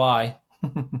 Another lie.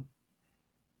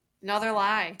 Another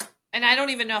lie. And I don't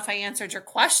even know if I answered your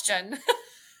question.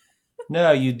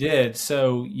 No, you did.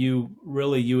 So you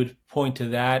would point to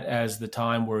that as the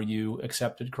time where you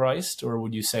accepted Christ, or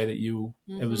would you say that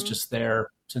it was Hmm. just there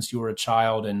since you were a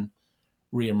child and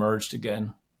reemerged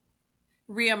again?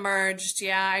 Reemerged.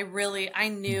 Yeah, I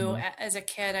knew Hmm. as a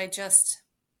kid, I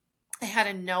had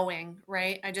a knowing,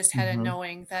 right? I just had a Hmm.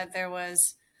 knowing that there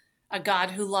was a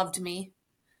God who loved me.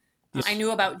 I Yes.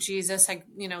 knew about Jesus.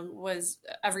 Was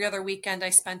every other weekend I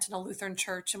spent in a Lutheran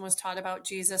church and was taught about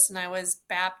Jesus, and I was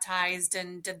baptized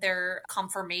and did their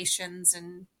confirmations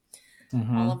and all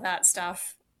Hmm. of that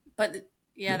stuff. But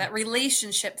yeah, Yeah. that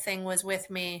relationship thing was with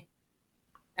me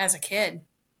as a kid.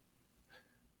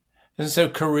 And so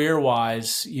career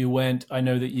wise, I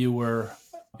know that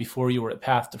before you were at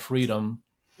Path to Freedom.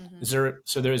 Hmm. Is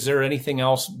there anything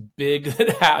else big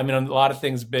I mean, a lot of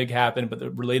things big happened, but they're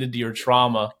related to your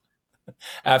trauma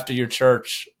after your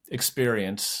church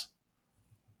experience.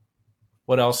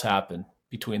 What else happened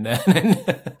between then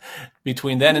and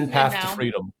between then and And Path to now,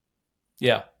 Freedom?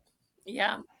 Yeah.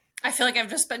 Yeah. I feel like I've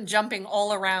just been jumping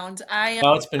all around.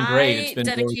 No, it's been great. It's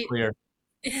I been really dedicate clear.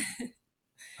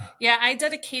 Yeah, I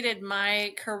dedicated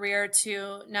my career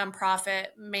to nonprofit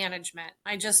management.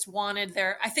 I just wanted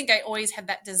I think I always had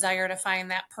that desire to find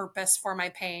that purpose for my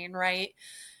pain, right?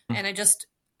 And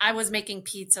I was making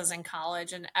pizzas in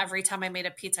college, and every time I made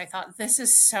a pizza, I thought, this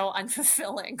is so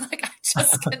unfulfilling. Like, I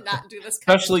just cannot do this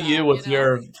kind of Especially you job, with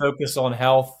your focus on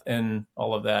health and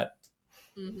all of that.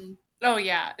 Mm-hmm. Oh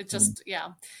yeah, it Mm. just yeah.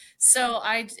 So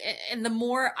and the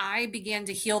more I began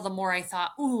to heal, the more I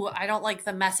thought, ooh, I don't like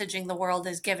the messaging the world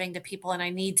is giving to people, and I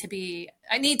need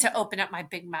to open up my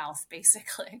big mouth,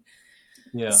 basically.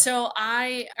 Yeah. So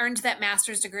I earned that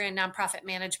master's degree in nonprofit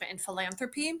management and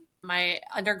philanthropy. My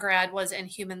undergrad was in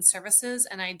human services,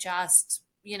 and I just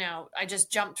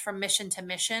jumped from mission to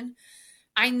mission.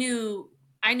 I knew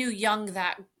I knew young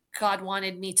that God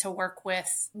wanted me to work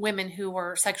with women who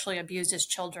were sexually abused as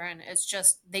children. It's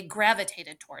just they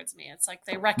gravitated towards me. It's like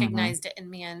they Hmm. recognized it in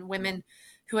me, and women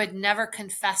who had never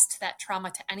confessed that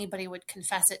trauma to anybody would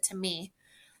confess it to me.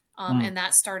 Mm. And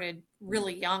that started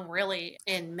really young, really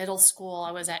in middle school.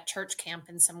 I was at church camp,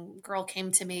 and some girl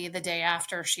came to me the day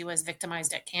after she was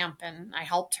victimized at camp, and I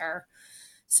helped her.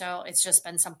 So it's just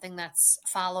been something that's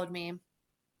followed me.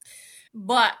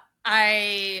 But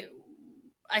I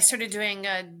started doing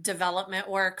development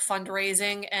work,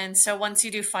 fundraising, and so once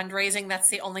you do fundraising, that's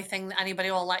the only thing that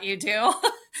anybody will let you do.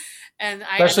 And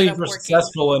I Especially ended if up you're working.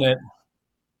 successful in it.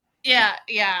 Yeah,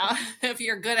 yeah. If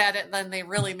you're good at it, then they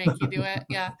really make you do it.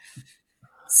 Yeah.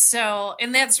 So,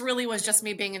 and that's really was just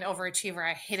me being an overachiever.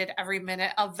 I hated every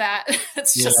minute of that.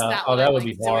 It's just Yeah. not Oh, what I that would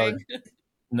be liked hard. doing.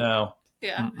 No.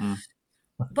 Yeah. Mm-mm.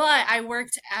 But I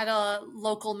worked at a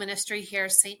local ministry here,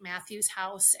 St. Matthew's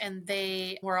House, and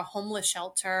they were a homeless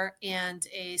shelter and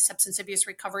a substance abuse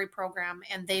recovery program.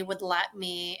 And they would let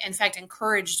me, in fact,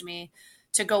 encouraged me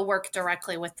to go work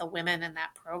directly with the women in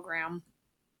that program.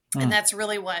 And Mm. that's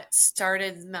really what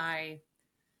started my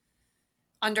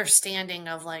understanding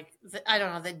of I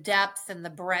don't know, the depth and the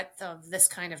breadth of this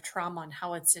kind of trauma and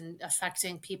how it's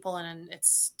affecting people, and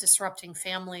it's disrupting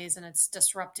families, and it's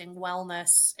disrupting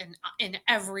wellness in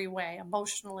every way,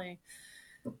 emotionally,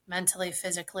 mentally,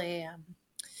 physically.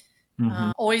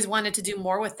 Hmm. Always wanted to do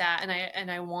more with that,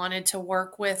 and I wanted to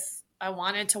work with. I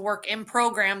wanted to work in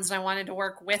programs, and I wanted to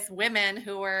work with women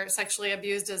who were sexually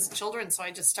abused as children. So I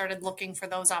just started looking for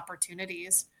those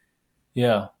opportunities.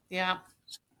 Yeah. Yeah,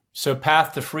 So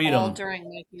Path to all Freedom. during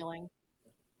my healing.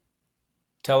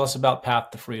 Tell us about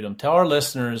Path to Freedom. Tell our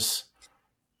listeners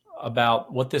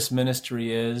about what this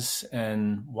ministry is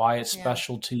and why it's Yeah.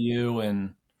 special to you.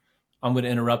 And I'm going to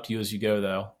interrupt you as you go,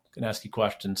 though. I can ask you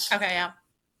questions. Okay. Yeah.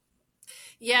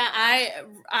 Yeah,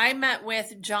 I met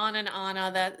with John and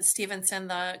Anna, the Stevenson,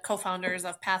 the co-founders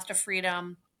of Path to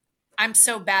Freedom. I'm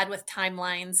so bad with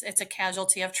timelines. It's a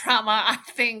casualty of trauma. I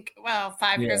think, well,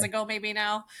 5 years Yeah. ago, maybe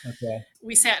now. Okay.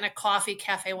 We sat in a coffee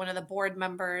cafe. One of the board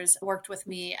members worked with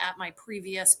me at my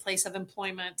previous place of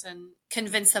employment and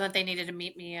convinced them that they needed to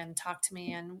meet me and talk to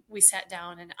me. And we sat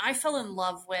down, and I fell in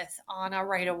love with Anna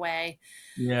right away.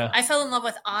 Yeah. I fell in love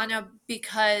with Anna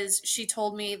because she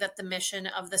told me that the mission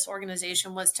of this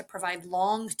organization was to provide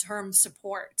long-term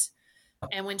support.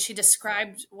 And when she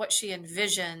described what she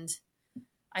envisioned,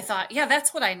 I thought, yeah,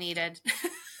 that's what I needed.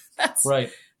 that's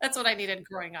Right. that's what I needed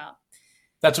growing up.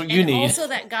 That's what you And need also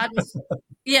that God was,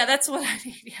 yeah, that's what I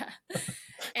need. Yeah.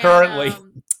 And currently.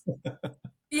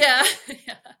 yeah,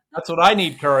 yeah. That's what I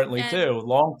need currently, And too.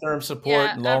 Long-term support,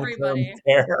 yeah, long-term everybody.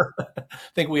 care. I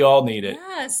think we all need it.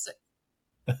 Yes.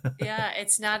 Yeah,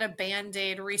 it's not a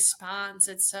band-aid response.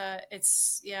 It's a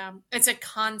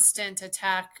constant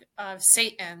attack of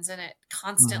Satan's, and it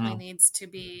constantly Hmm. needs to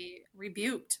be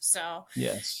rebuked. So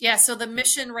Yes. yeah, so the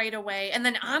mission right away. And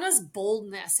then Anna's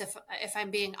boldness, if I'm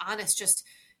being honest, just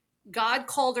God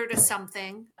called her to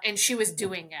something and she was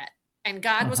doing it. And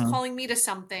God was Hmm. calling me to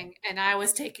something, and I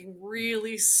was taking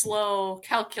really slow,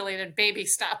 calculated baby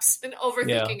steps and Yeah.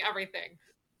 overthinking everything.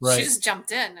 She Right. just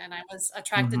jumped in, and I was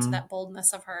attracted to Hmm. that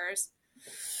boldness of hers.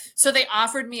 So they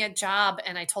offered me a job,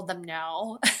 and I told them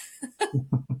no.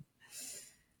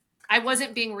 I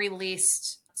wasn't being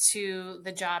released to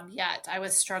the job yet. I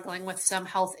was struggling with some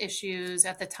health issues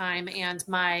at the time, and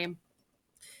my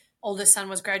oldest son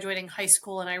was graduating high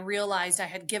school, and I realized I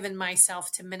had given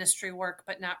myself to ministry work,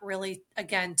 but not really,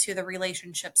 again, to the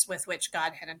relationships with which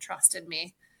God had entrusted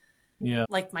me, Yeah.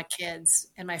 like my kids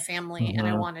and my family, and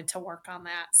I Hmm. wanted to work on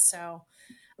that. So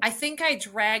I think I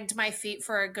dragged my feet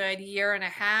for a good year and a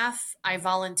half. I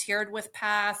volunteered with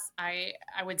Path. I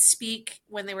would speak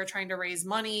when they were trying to raise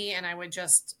money, and I would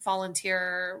just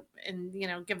volunteer and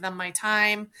give them my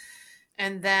time.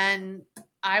 And then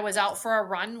I was out for a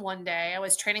run one day. I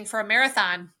was training for a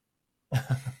marathon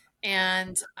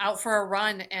and out for a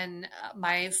run, and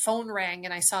my phone rang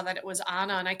and I saw that it was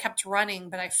Anna, and I kept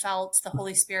running, but I felt the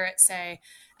Holy Spirit say,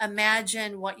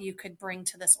 imagine what you could bring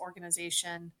to this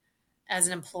organization as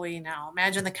an employee now.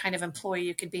 Imagine the kind of employee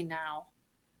you could be now.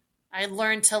 I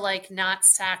learned to not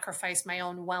sacrifice my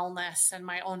own wellness and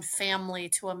my own family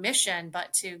to a mission,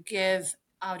 but to give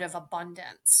out of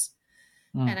abundance.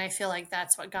 And I feel like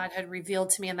that's what God had revealed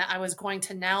to me, and that I was going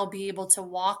to now be able to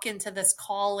walk into this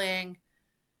calling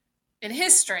in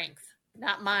his strength,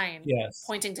 not mine. Yes.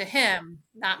 Pointing to him,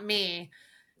 not me.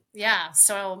 Yeah.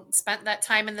 So spent that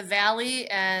time in the valley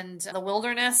and the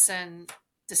wilderness and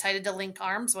decided to link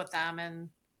arms with them. And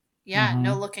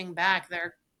no looking back.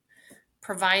 We're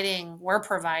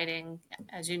providing,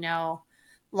 as you know,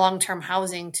 long-term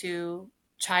housing to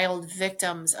child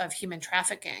victims of human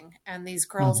trafficking. And these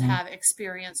girls have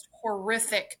experienced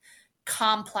horrific,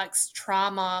 complex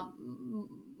trauma,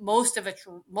 most of it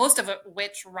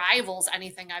which rivals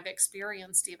anything I've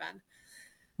experienced even.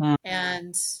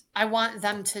 And I want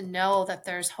them to know that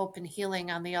there's hope and healing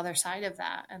on the other side of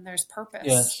that, and there's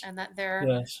purpose, and that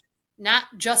they're not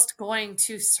just going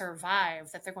to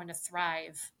survive, that they're going to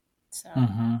thrive. So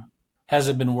has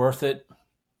it been worth it?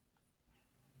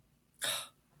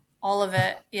 All of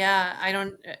it. Yeah. I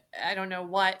don't know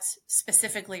what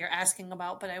specifically you're asking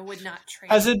about, but I would not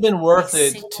trade. Has it been worth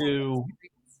it to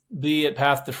be at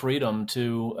Path to Freedom?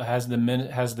 Has the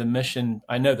mission,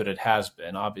 I know that it has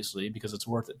been, obviously, because it's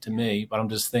worth it to me, but I'm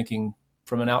just thinking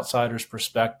from an outsider's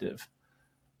perspective,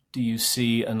 do you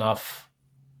see enough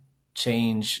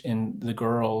change in the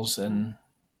girls and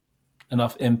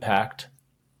enough impact?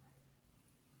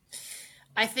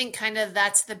 I think kind of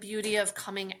that's the beauty of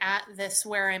coming at this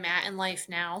where I'm at in life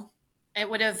now.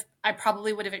 I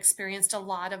probably would have experienced a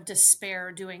lot of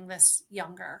despair doing this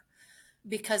younger,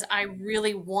 because I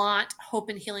really want hope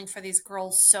and healing for these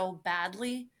girls so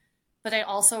badly. But I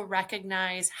also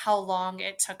recognize how long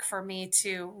it took for me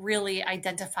to really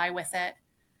identify with it.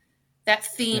 That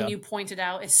theme you pointed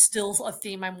out is still a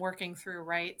theme I'm working through,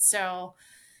 right? So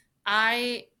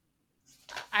I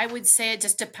would say it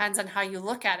just depends on how you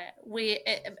look at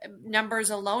it. Numbers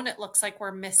alone, it looks like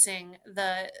we're missing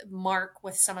the mark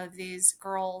with some of these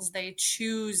girls. They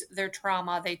choose their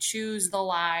trauma. They choose the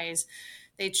lies.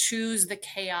 They choose the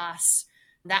chaos.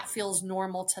 That feels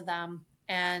normal to them.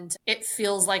 And it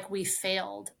feels like we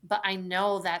failed. But I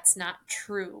know that's not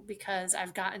true, because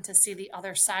I've gotten to see the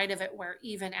other side of it, where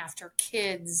even after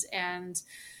kids and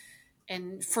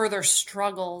further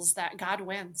struggles, that God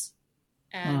wins.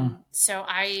 And so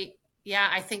I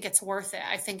think it's worth it.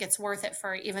 I think it's worth it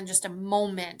for even just a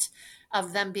moment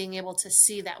of them being able to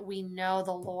see that we know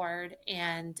the Lord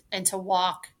and to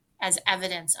walk as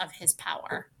evidence of his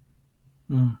power.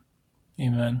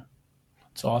 Amen.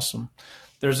 It's awesome.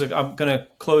 I'm going to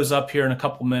close up here in a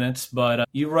couple minutes, but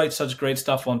you write such great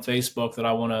stuff on Facebook that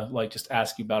I want to just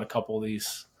ask you about a couple of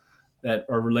these that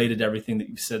are related to everything that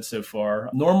you've said so far.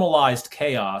 Normalized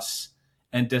chaos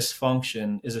and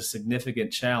dysfunction is a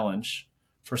significant challenge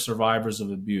for survivors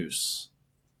of abuse.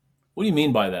 What do you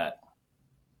mean by that?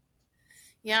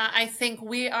 Yeah, I think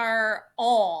we are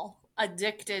all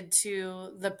addicted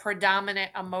to the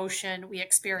predominant emotion we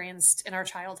experienced in our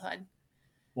childhood.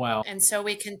 Wow. And so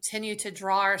we continue to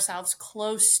draw ourselves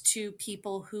close to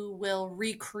people who will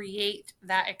recreate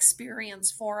that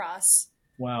experience for us.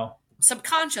 Wow.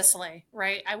 Subconsciously,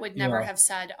 right? I would never have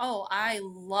said, oh, I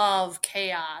love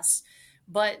chaos.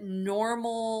 But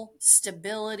normal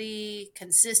stability,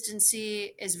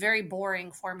 consistency is very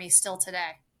boring for me still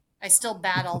today. I still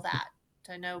battle that.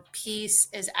 To know peace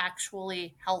is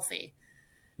actually healthy.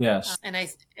 Yes. And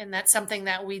that's something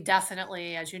that we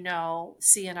definitely, as you know,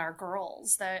 see in our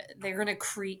girls, that they're going to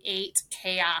create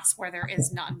chaos where there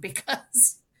is none,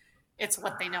 because it's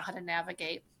what they know how to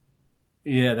navigate.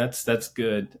 Yeah, that's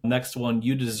good. Next one,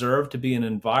 you deserve to be in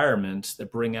environments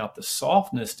that bring out the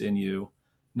softness in you,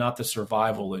 not the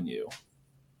survival in you.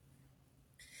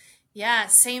 Yeah,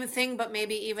 same thing, but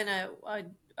maybe even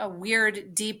a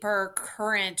weird, deeper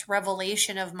current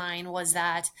revelation of mine was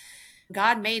that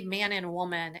God made man and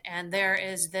woman, and there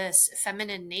is this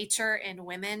feminine nature in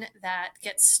women that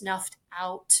gets snuffed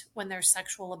out when there's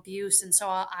sexual abuse. And so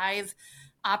I've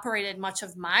operated much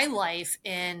of my life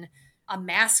in a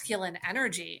masculine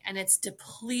energy, and it's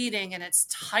depleting and it's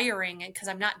tiring because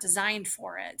I'm not designed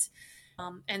for it.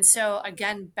 And so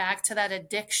again, back to that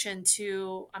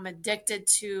I'm addicted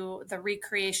to the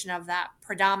recreation of that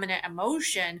predominant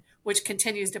emotion, which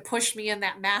continues to push me in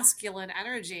that masculine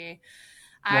energy.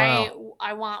 Wow.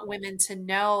 I want women to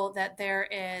know that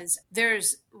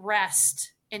there's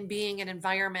rest and being in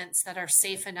environments that are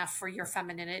safe enough for your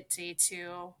femininity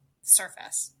to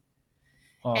surface.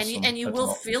 Awesome. And you That's will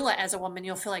awesome. feel it as a woman.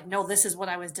 You'll feel like, no, this is what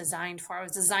I was designed for. I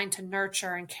was designed to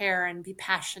nurture and care and be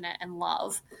passionate and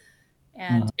love.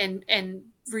 Mhm. And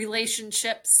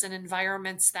relationships and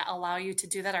environments that allow you to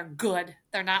do that are good.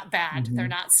 They're not bad. They're Mhm.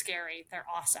 not scary. They're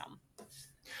awesome.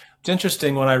 It's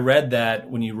interesting when I read that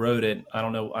when you wrote it, I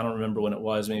don't know, I don't remember when it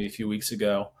was, maybe a few weeks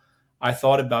ago. I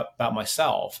thought about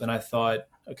myself, and I thought,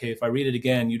 okay, if I read it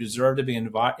again, you deserve to be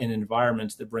in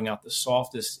environments that bring out the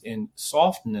softness in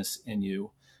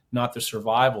you, not the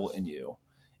survival in you.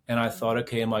 And I thought,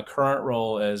 okay, in my current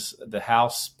role as the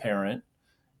house parent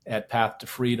at Path to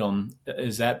Freedom,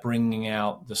 is that bringing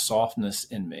out the softness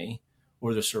in me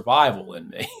or the survival in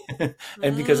me?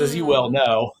 And because, as you well Mm.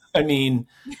 know, I mean,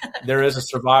 there is a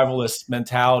survivalist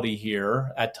mentality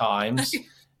here at times.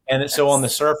 And so on the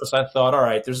Yes. surface, I thought, all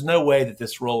right, there's no way that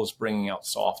this role is bringing out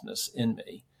softness in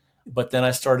me. But then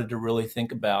I started to really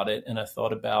think about it, and I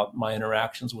thought about my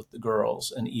interactions with the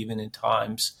girls, and even in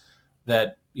times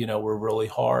that, were really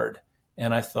hard.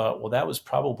 And I thought, well, that was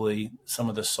probably some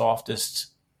of the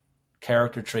softest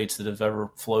character traits that have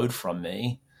ever flowed from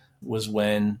me, was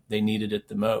when they needed it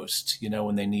the most,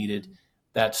 when they needed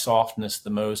that softness the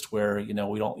most, where,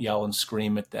 we don't yell and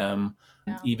scream at them,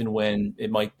 Yeah. even when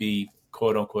it might be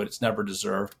quote unquote, it's never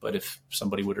deserved. But if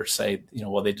somebody would say,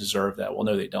 well, they deserve that. Well,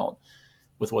 no, they don't,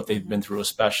 with what they've been through,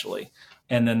 especially.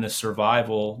 And then the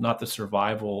survival, not the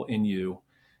survival in you.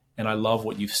 And I love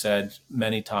what you've said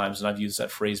many times. And I've used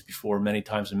that phrase before many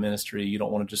times in ministry. You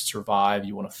don't want to just survive,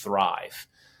 you want to thrive.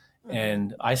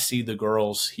 And I see the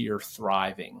girls here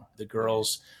thriving. The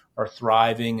girls are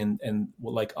thriving, and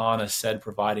like Anna said,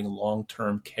 providing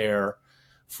long-term care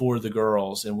for the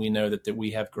girls. And we know that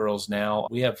we have girls now.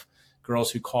 We have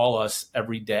girls who call us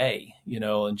every day,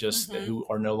 and just who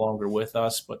are no longer with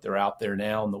us, but they're out there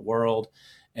now in the world.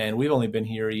 And we've only been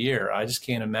here a year. I just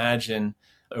can't imagine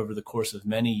over the course of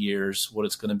many years what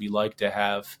it's going to be like to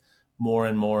have more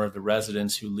and more of the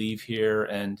residents who leave here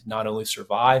and not only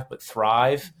survive, but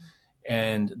thrive.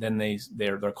 And then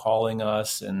they're calling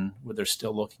us, and they're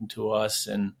still looking to us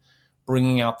and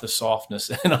bringing out the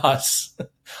softness in us.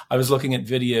 I was looking at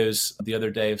videos the other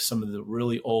day of some of the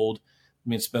really old,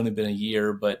 it's only been a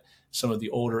year, but some of the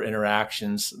older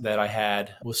interactions that I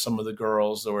had with some of the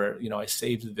girls, where, I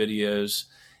saved the videos,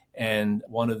 and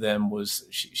one of them was,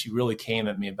 she really came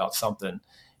at me about something.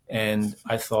 And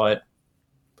I thought,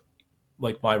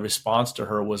 like, my response to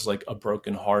her was like a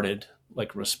brokenhearted,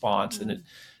 like, response. And it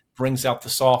brings out the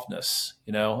softness,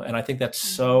 and I think that's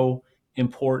so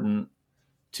important,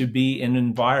 to be in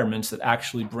environments that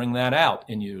actually bring that out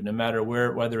in you, no matter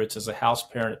whether it's as a house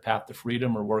parent at Path to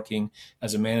Freedom or working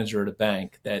as a manager at a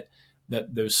bank, that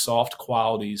those soft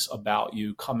qualities about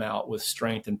you come out with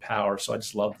strength and power. So I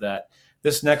just love that.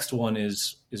 This next one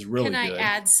is really Can I good.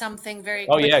 add something very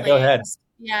Oh quickly? yeah, go ahead.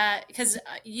 Yeah, because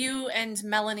you and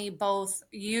Melanie both,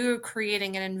 you're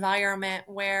creating an environment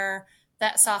where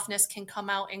that softness can come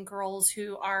out in girls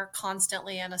who are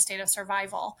constantly in a state of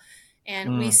survival.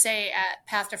 And we say at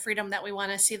Path to Freedom that we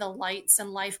want to see the lights and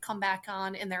life come back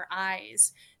on in their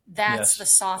eyes. That's the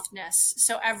softness.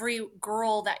 So every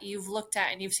girl that you've looked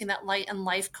at and you've seen that light and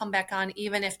life come back on,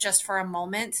 even if just for a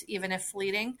moment, even if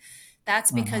fleeting,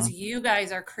 that's because you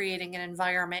guys are creating an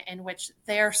environment in which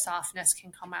their softness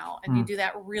can come out. And you do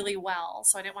that really well.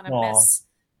 So I didn't want to miss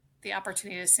the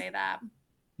opportunity to say that.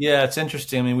 Yeah, it's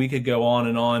interesting. I mean, we could go on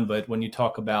and on, but when you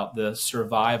talk about the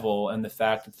survival and the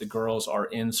fact that the girls are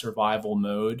in survival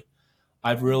mode,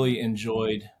 I've really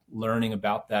enjoyed learning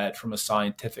about that from a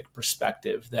scientific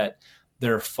perspective, that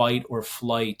their fight or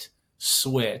flight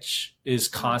switch is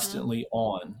constantly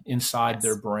on inside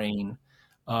their brain,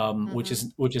 which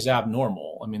is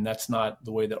abnormal. I mean, that's not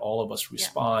the way that all of us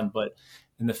respond, but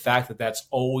in the fact that that's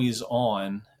always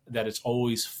on, that it's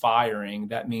always firing,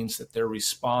 that means that they're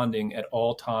responding at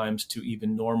all times to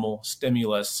even normal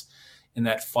stimulus in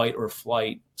that fight or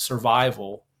flight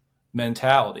survival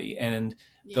mentality. And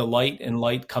the light and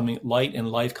life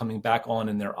coming back on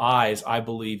in their eyes, I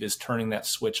believe, is turning that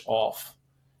switch off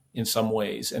in some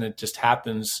ways. And it just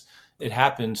happens. It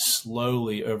happens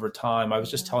slowly over time. I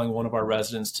was just telling one of our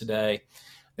residents today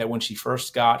that when she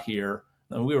first got here,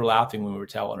 and we were laughing when we were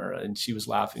telling her, and she was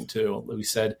laughing too. We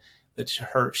said that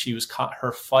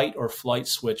her fight or flight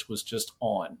switch was just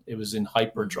on. It was in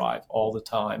hyperdrive all the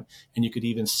time, and you could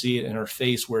even see it in her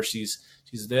face, where she's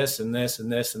this and this and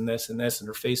this and this and this, and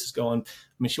her face is going.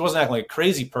 I mean, she wasn't acting like a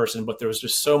crazy person, but there was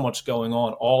just so much going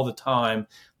on all the time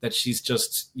that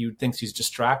you'd think she's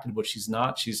distracted, but she's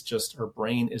not. She's just, her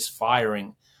brain is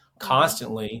firing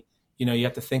constantly, you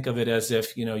have to think of it as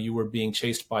if, you were being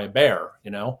chased by a bear,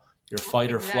 your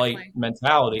fight or flight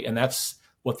mentality. And that's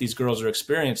what these girls are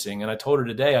experiencing. And I told her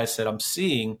today, I said, I'm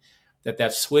seeing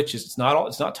that switch it's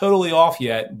not totally off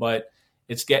yet, but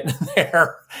it's getting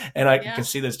there. And I can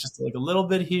see there's just like a little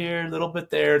bit here, a little bit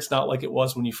there. It's not like it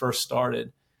was when you first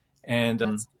started.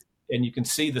 And you can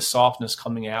see the softness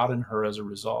coming out in her as a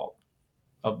result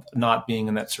of not being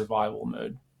in that survival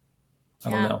mode. I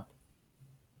don't know.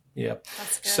 Yeah.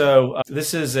 So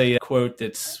this is a quote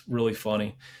that's really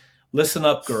funny. Listen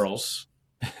up, girls.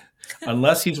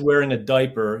 Unless he's wearing a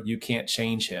diaper, you can't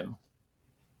change him.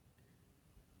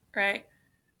 Right.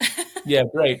 Yeah,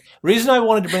 great. Reason I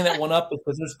wanted to bring that one up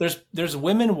is because there's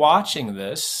women watching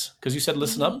this, because you said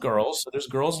listen up, girls. So there's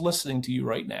girls listening to you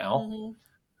right now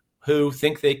who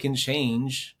think they can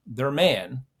change their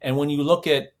man. And when you look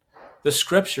at the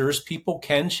scriptures, people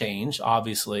can change,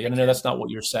 obviously. And I know that's not what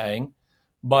you're saying,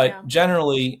 but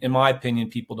generally, in my opinion,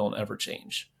 people don't ever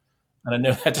change. And I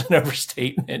know that's an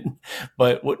overstatement,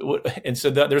 but and so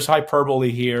there's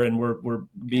hyperbole here, and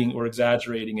we're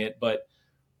exaggerating it. But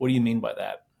what do you mean by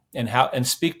that? And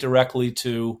speak directly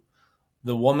to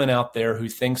the woman out there who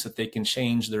thinks that they can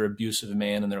change their abusive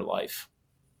man in their life.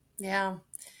 Yeah.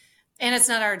 And it's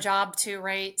not our job to,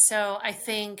 right? So I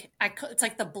think it's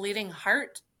like the bleeding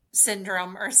heart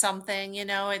syndrome or something,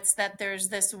 it's that there's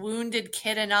this wounded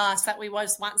kid in us that we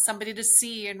always want somebody to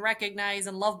see and recognize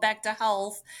and love back to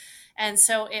health. And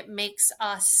so it makes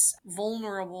us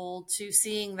vulnerable to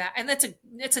seeing that. And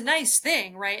it's a nice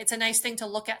thing, right? It's a nice thing to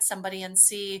look at somebody and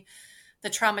see the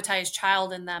traumatized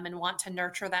child in them and want to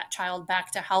nurture that child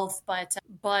back to health. But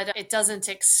it doesn't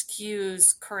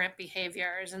excuse current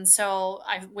behaviors. And so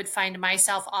I would find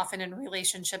myself often in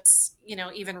relationships,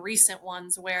 even recent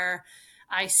ones, where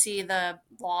I see the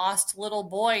lost little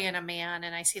boy in a man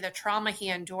and I see the trauma he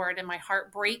endured, and my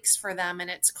heart breaks for them. And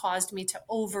it's caused me to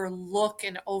overlook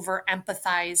and over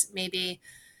empathize, maybe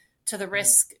to the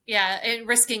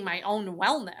risking my own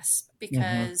wellness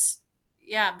because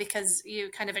you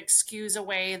kind of excuse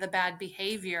away the bad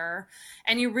behavior.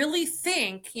 And you really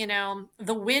think,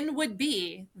 the win would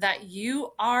be that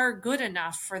you are good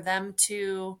enough for them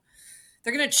to,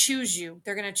 they're going to choose you.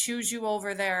 They're going to choose you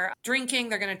over their drinking.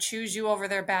 They're going to choose you over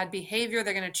their bad behavior.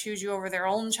 They're going to choose you over their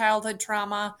own childhood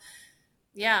trauma.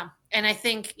 Yeah. And I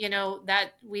think,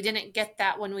 that we didn't get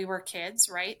that when we were kids,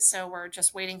 right? So we're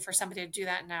just waiting for somebody to do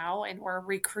that now. And we're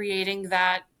recreating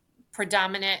that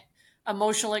predominant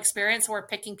emotional experience. We're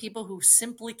picking people who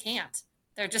simply can't.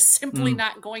 They're just simply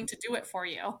not going to do it for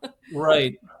you.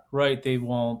 Right. They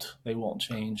won't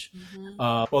change.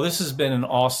 Well, this has been an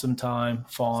awesome time,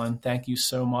 Fawn. Thank you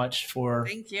so much for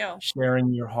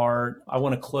sharing your heart. I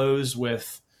want to close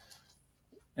with,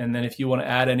 and then if you want to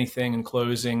add anything in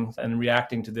closing and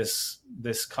reacting to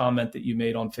this comment that you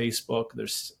made on Facebook,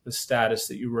 there's the status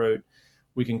that you wrote,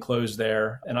 we can close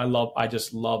there. And I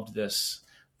just loved this.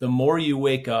 The more you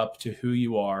wake up to who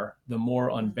you are, the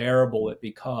more unbearable it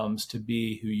becomes to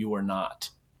be who you are not.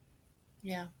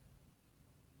 Yeah.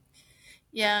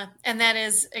 Yeah. And that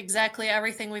is exactly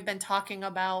everything we've been talking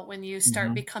about. When you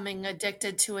start becoming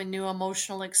addicted to a new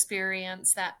emotional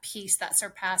experience, that peace that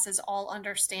surpasses all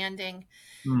understanding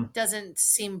doesn't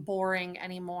seem boring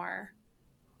anymore.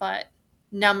 But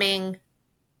numbing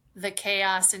the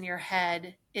chaos in your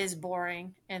head is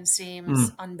boring and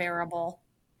seems unbearable.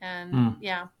 And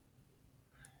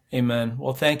Amen.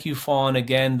 Well, thank you, Fawn.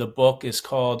 Again, the book is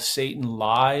called Satan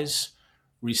Lies,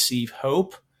 Receive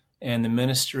Hope. And the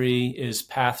ministry is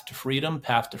Path to Freedom,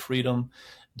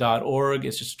 pathtofreedom.org.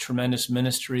 It's just a tremendous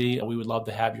ministry. We would love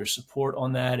to have your support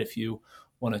on that if you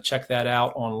want to check that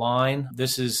out online.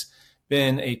 This has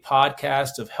been a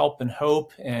podcast of Help and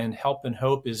Hope, and Help and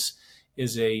Hope is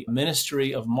a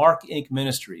ministry of Mark Inc.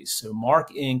 Ministries. So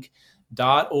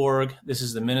markinc.org. This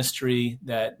is the ministry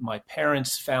that my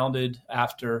parents founded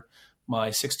after my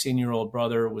 16-year-old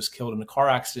brother was killed in a car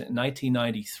accident in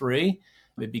 1993.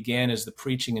 It began as the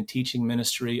preaching and teaching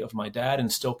ministry of my dad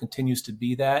and still continues to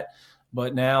be that.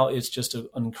 But now it's just an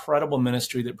incredible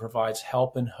ministry that provides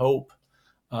help and hope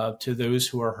to those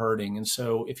who are hurting. And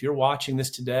so if you're watching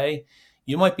this today,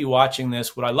 you might be watching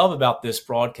this. What I love about this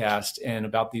broadcast and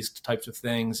about these types of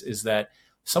things is that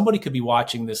somebody could be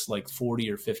watching this like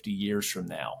 40 or 50 years from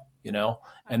now,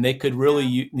 and they could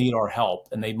really need our help.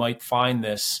 And they might find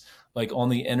this like on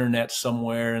the internet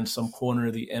somewhere in some corner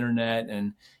of the internet.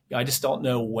 And I just don't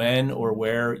know when or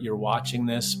where you're watching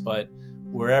this, but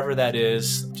wherever that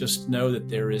is, just know that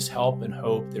there is help and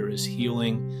hope. There is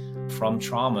healing from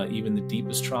trauma, even the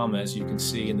deepest trauma, as you can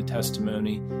see in the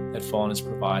testimony that Fawn has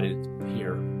provided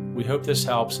here. We hope this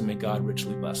helps, and may God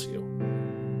richly bless you.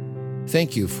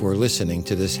 Thank you for listening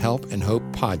to this Help and Hope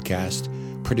podcast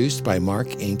produced by Mark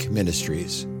Inc.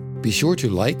 Ministries. Be sure to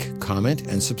like, comment,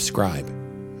 and subscribe.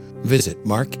 Visit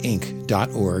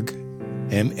markinc.org,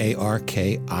 markinc.org,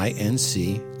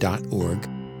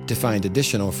 to find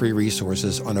additional free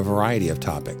resources on a variety of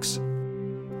topics.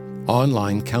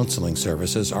 Online counseling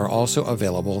services are also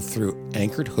available through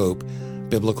Anchored Hope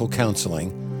Biblical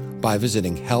Counseling by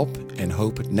visiting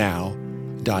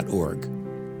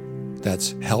helpandhopenow.org.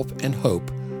 That's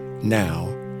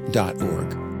helpandhopenow.org.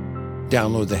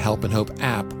 Download the Help and Hope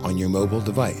app on your mobile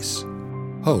device.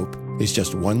 Hope is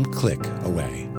just one click away.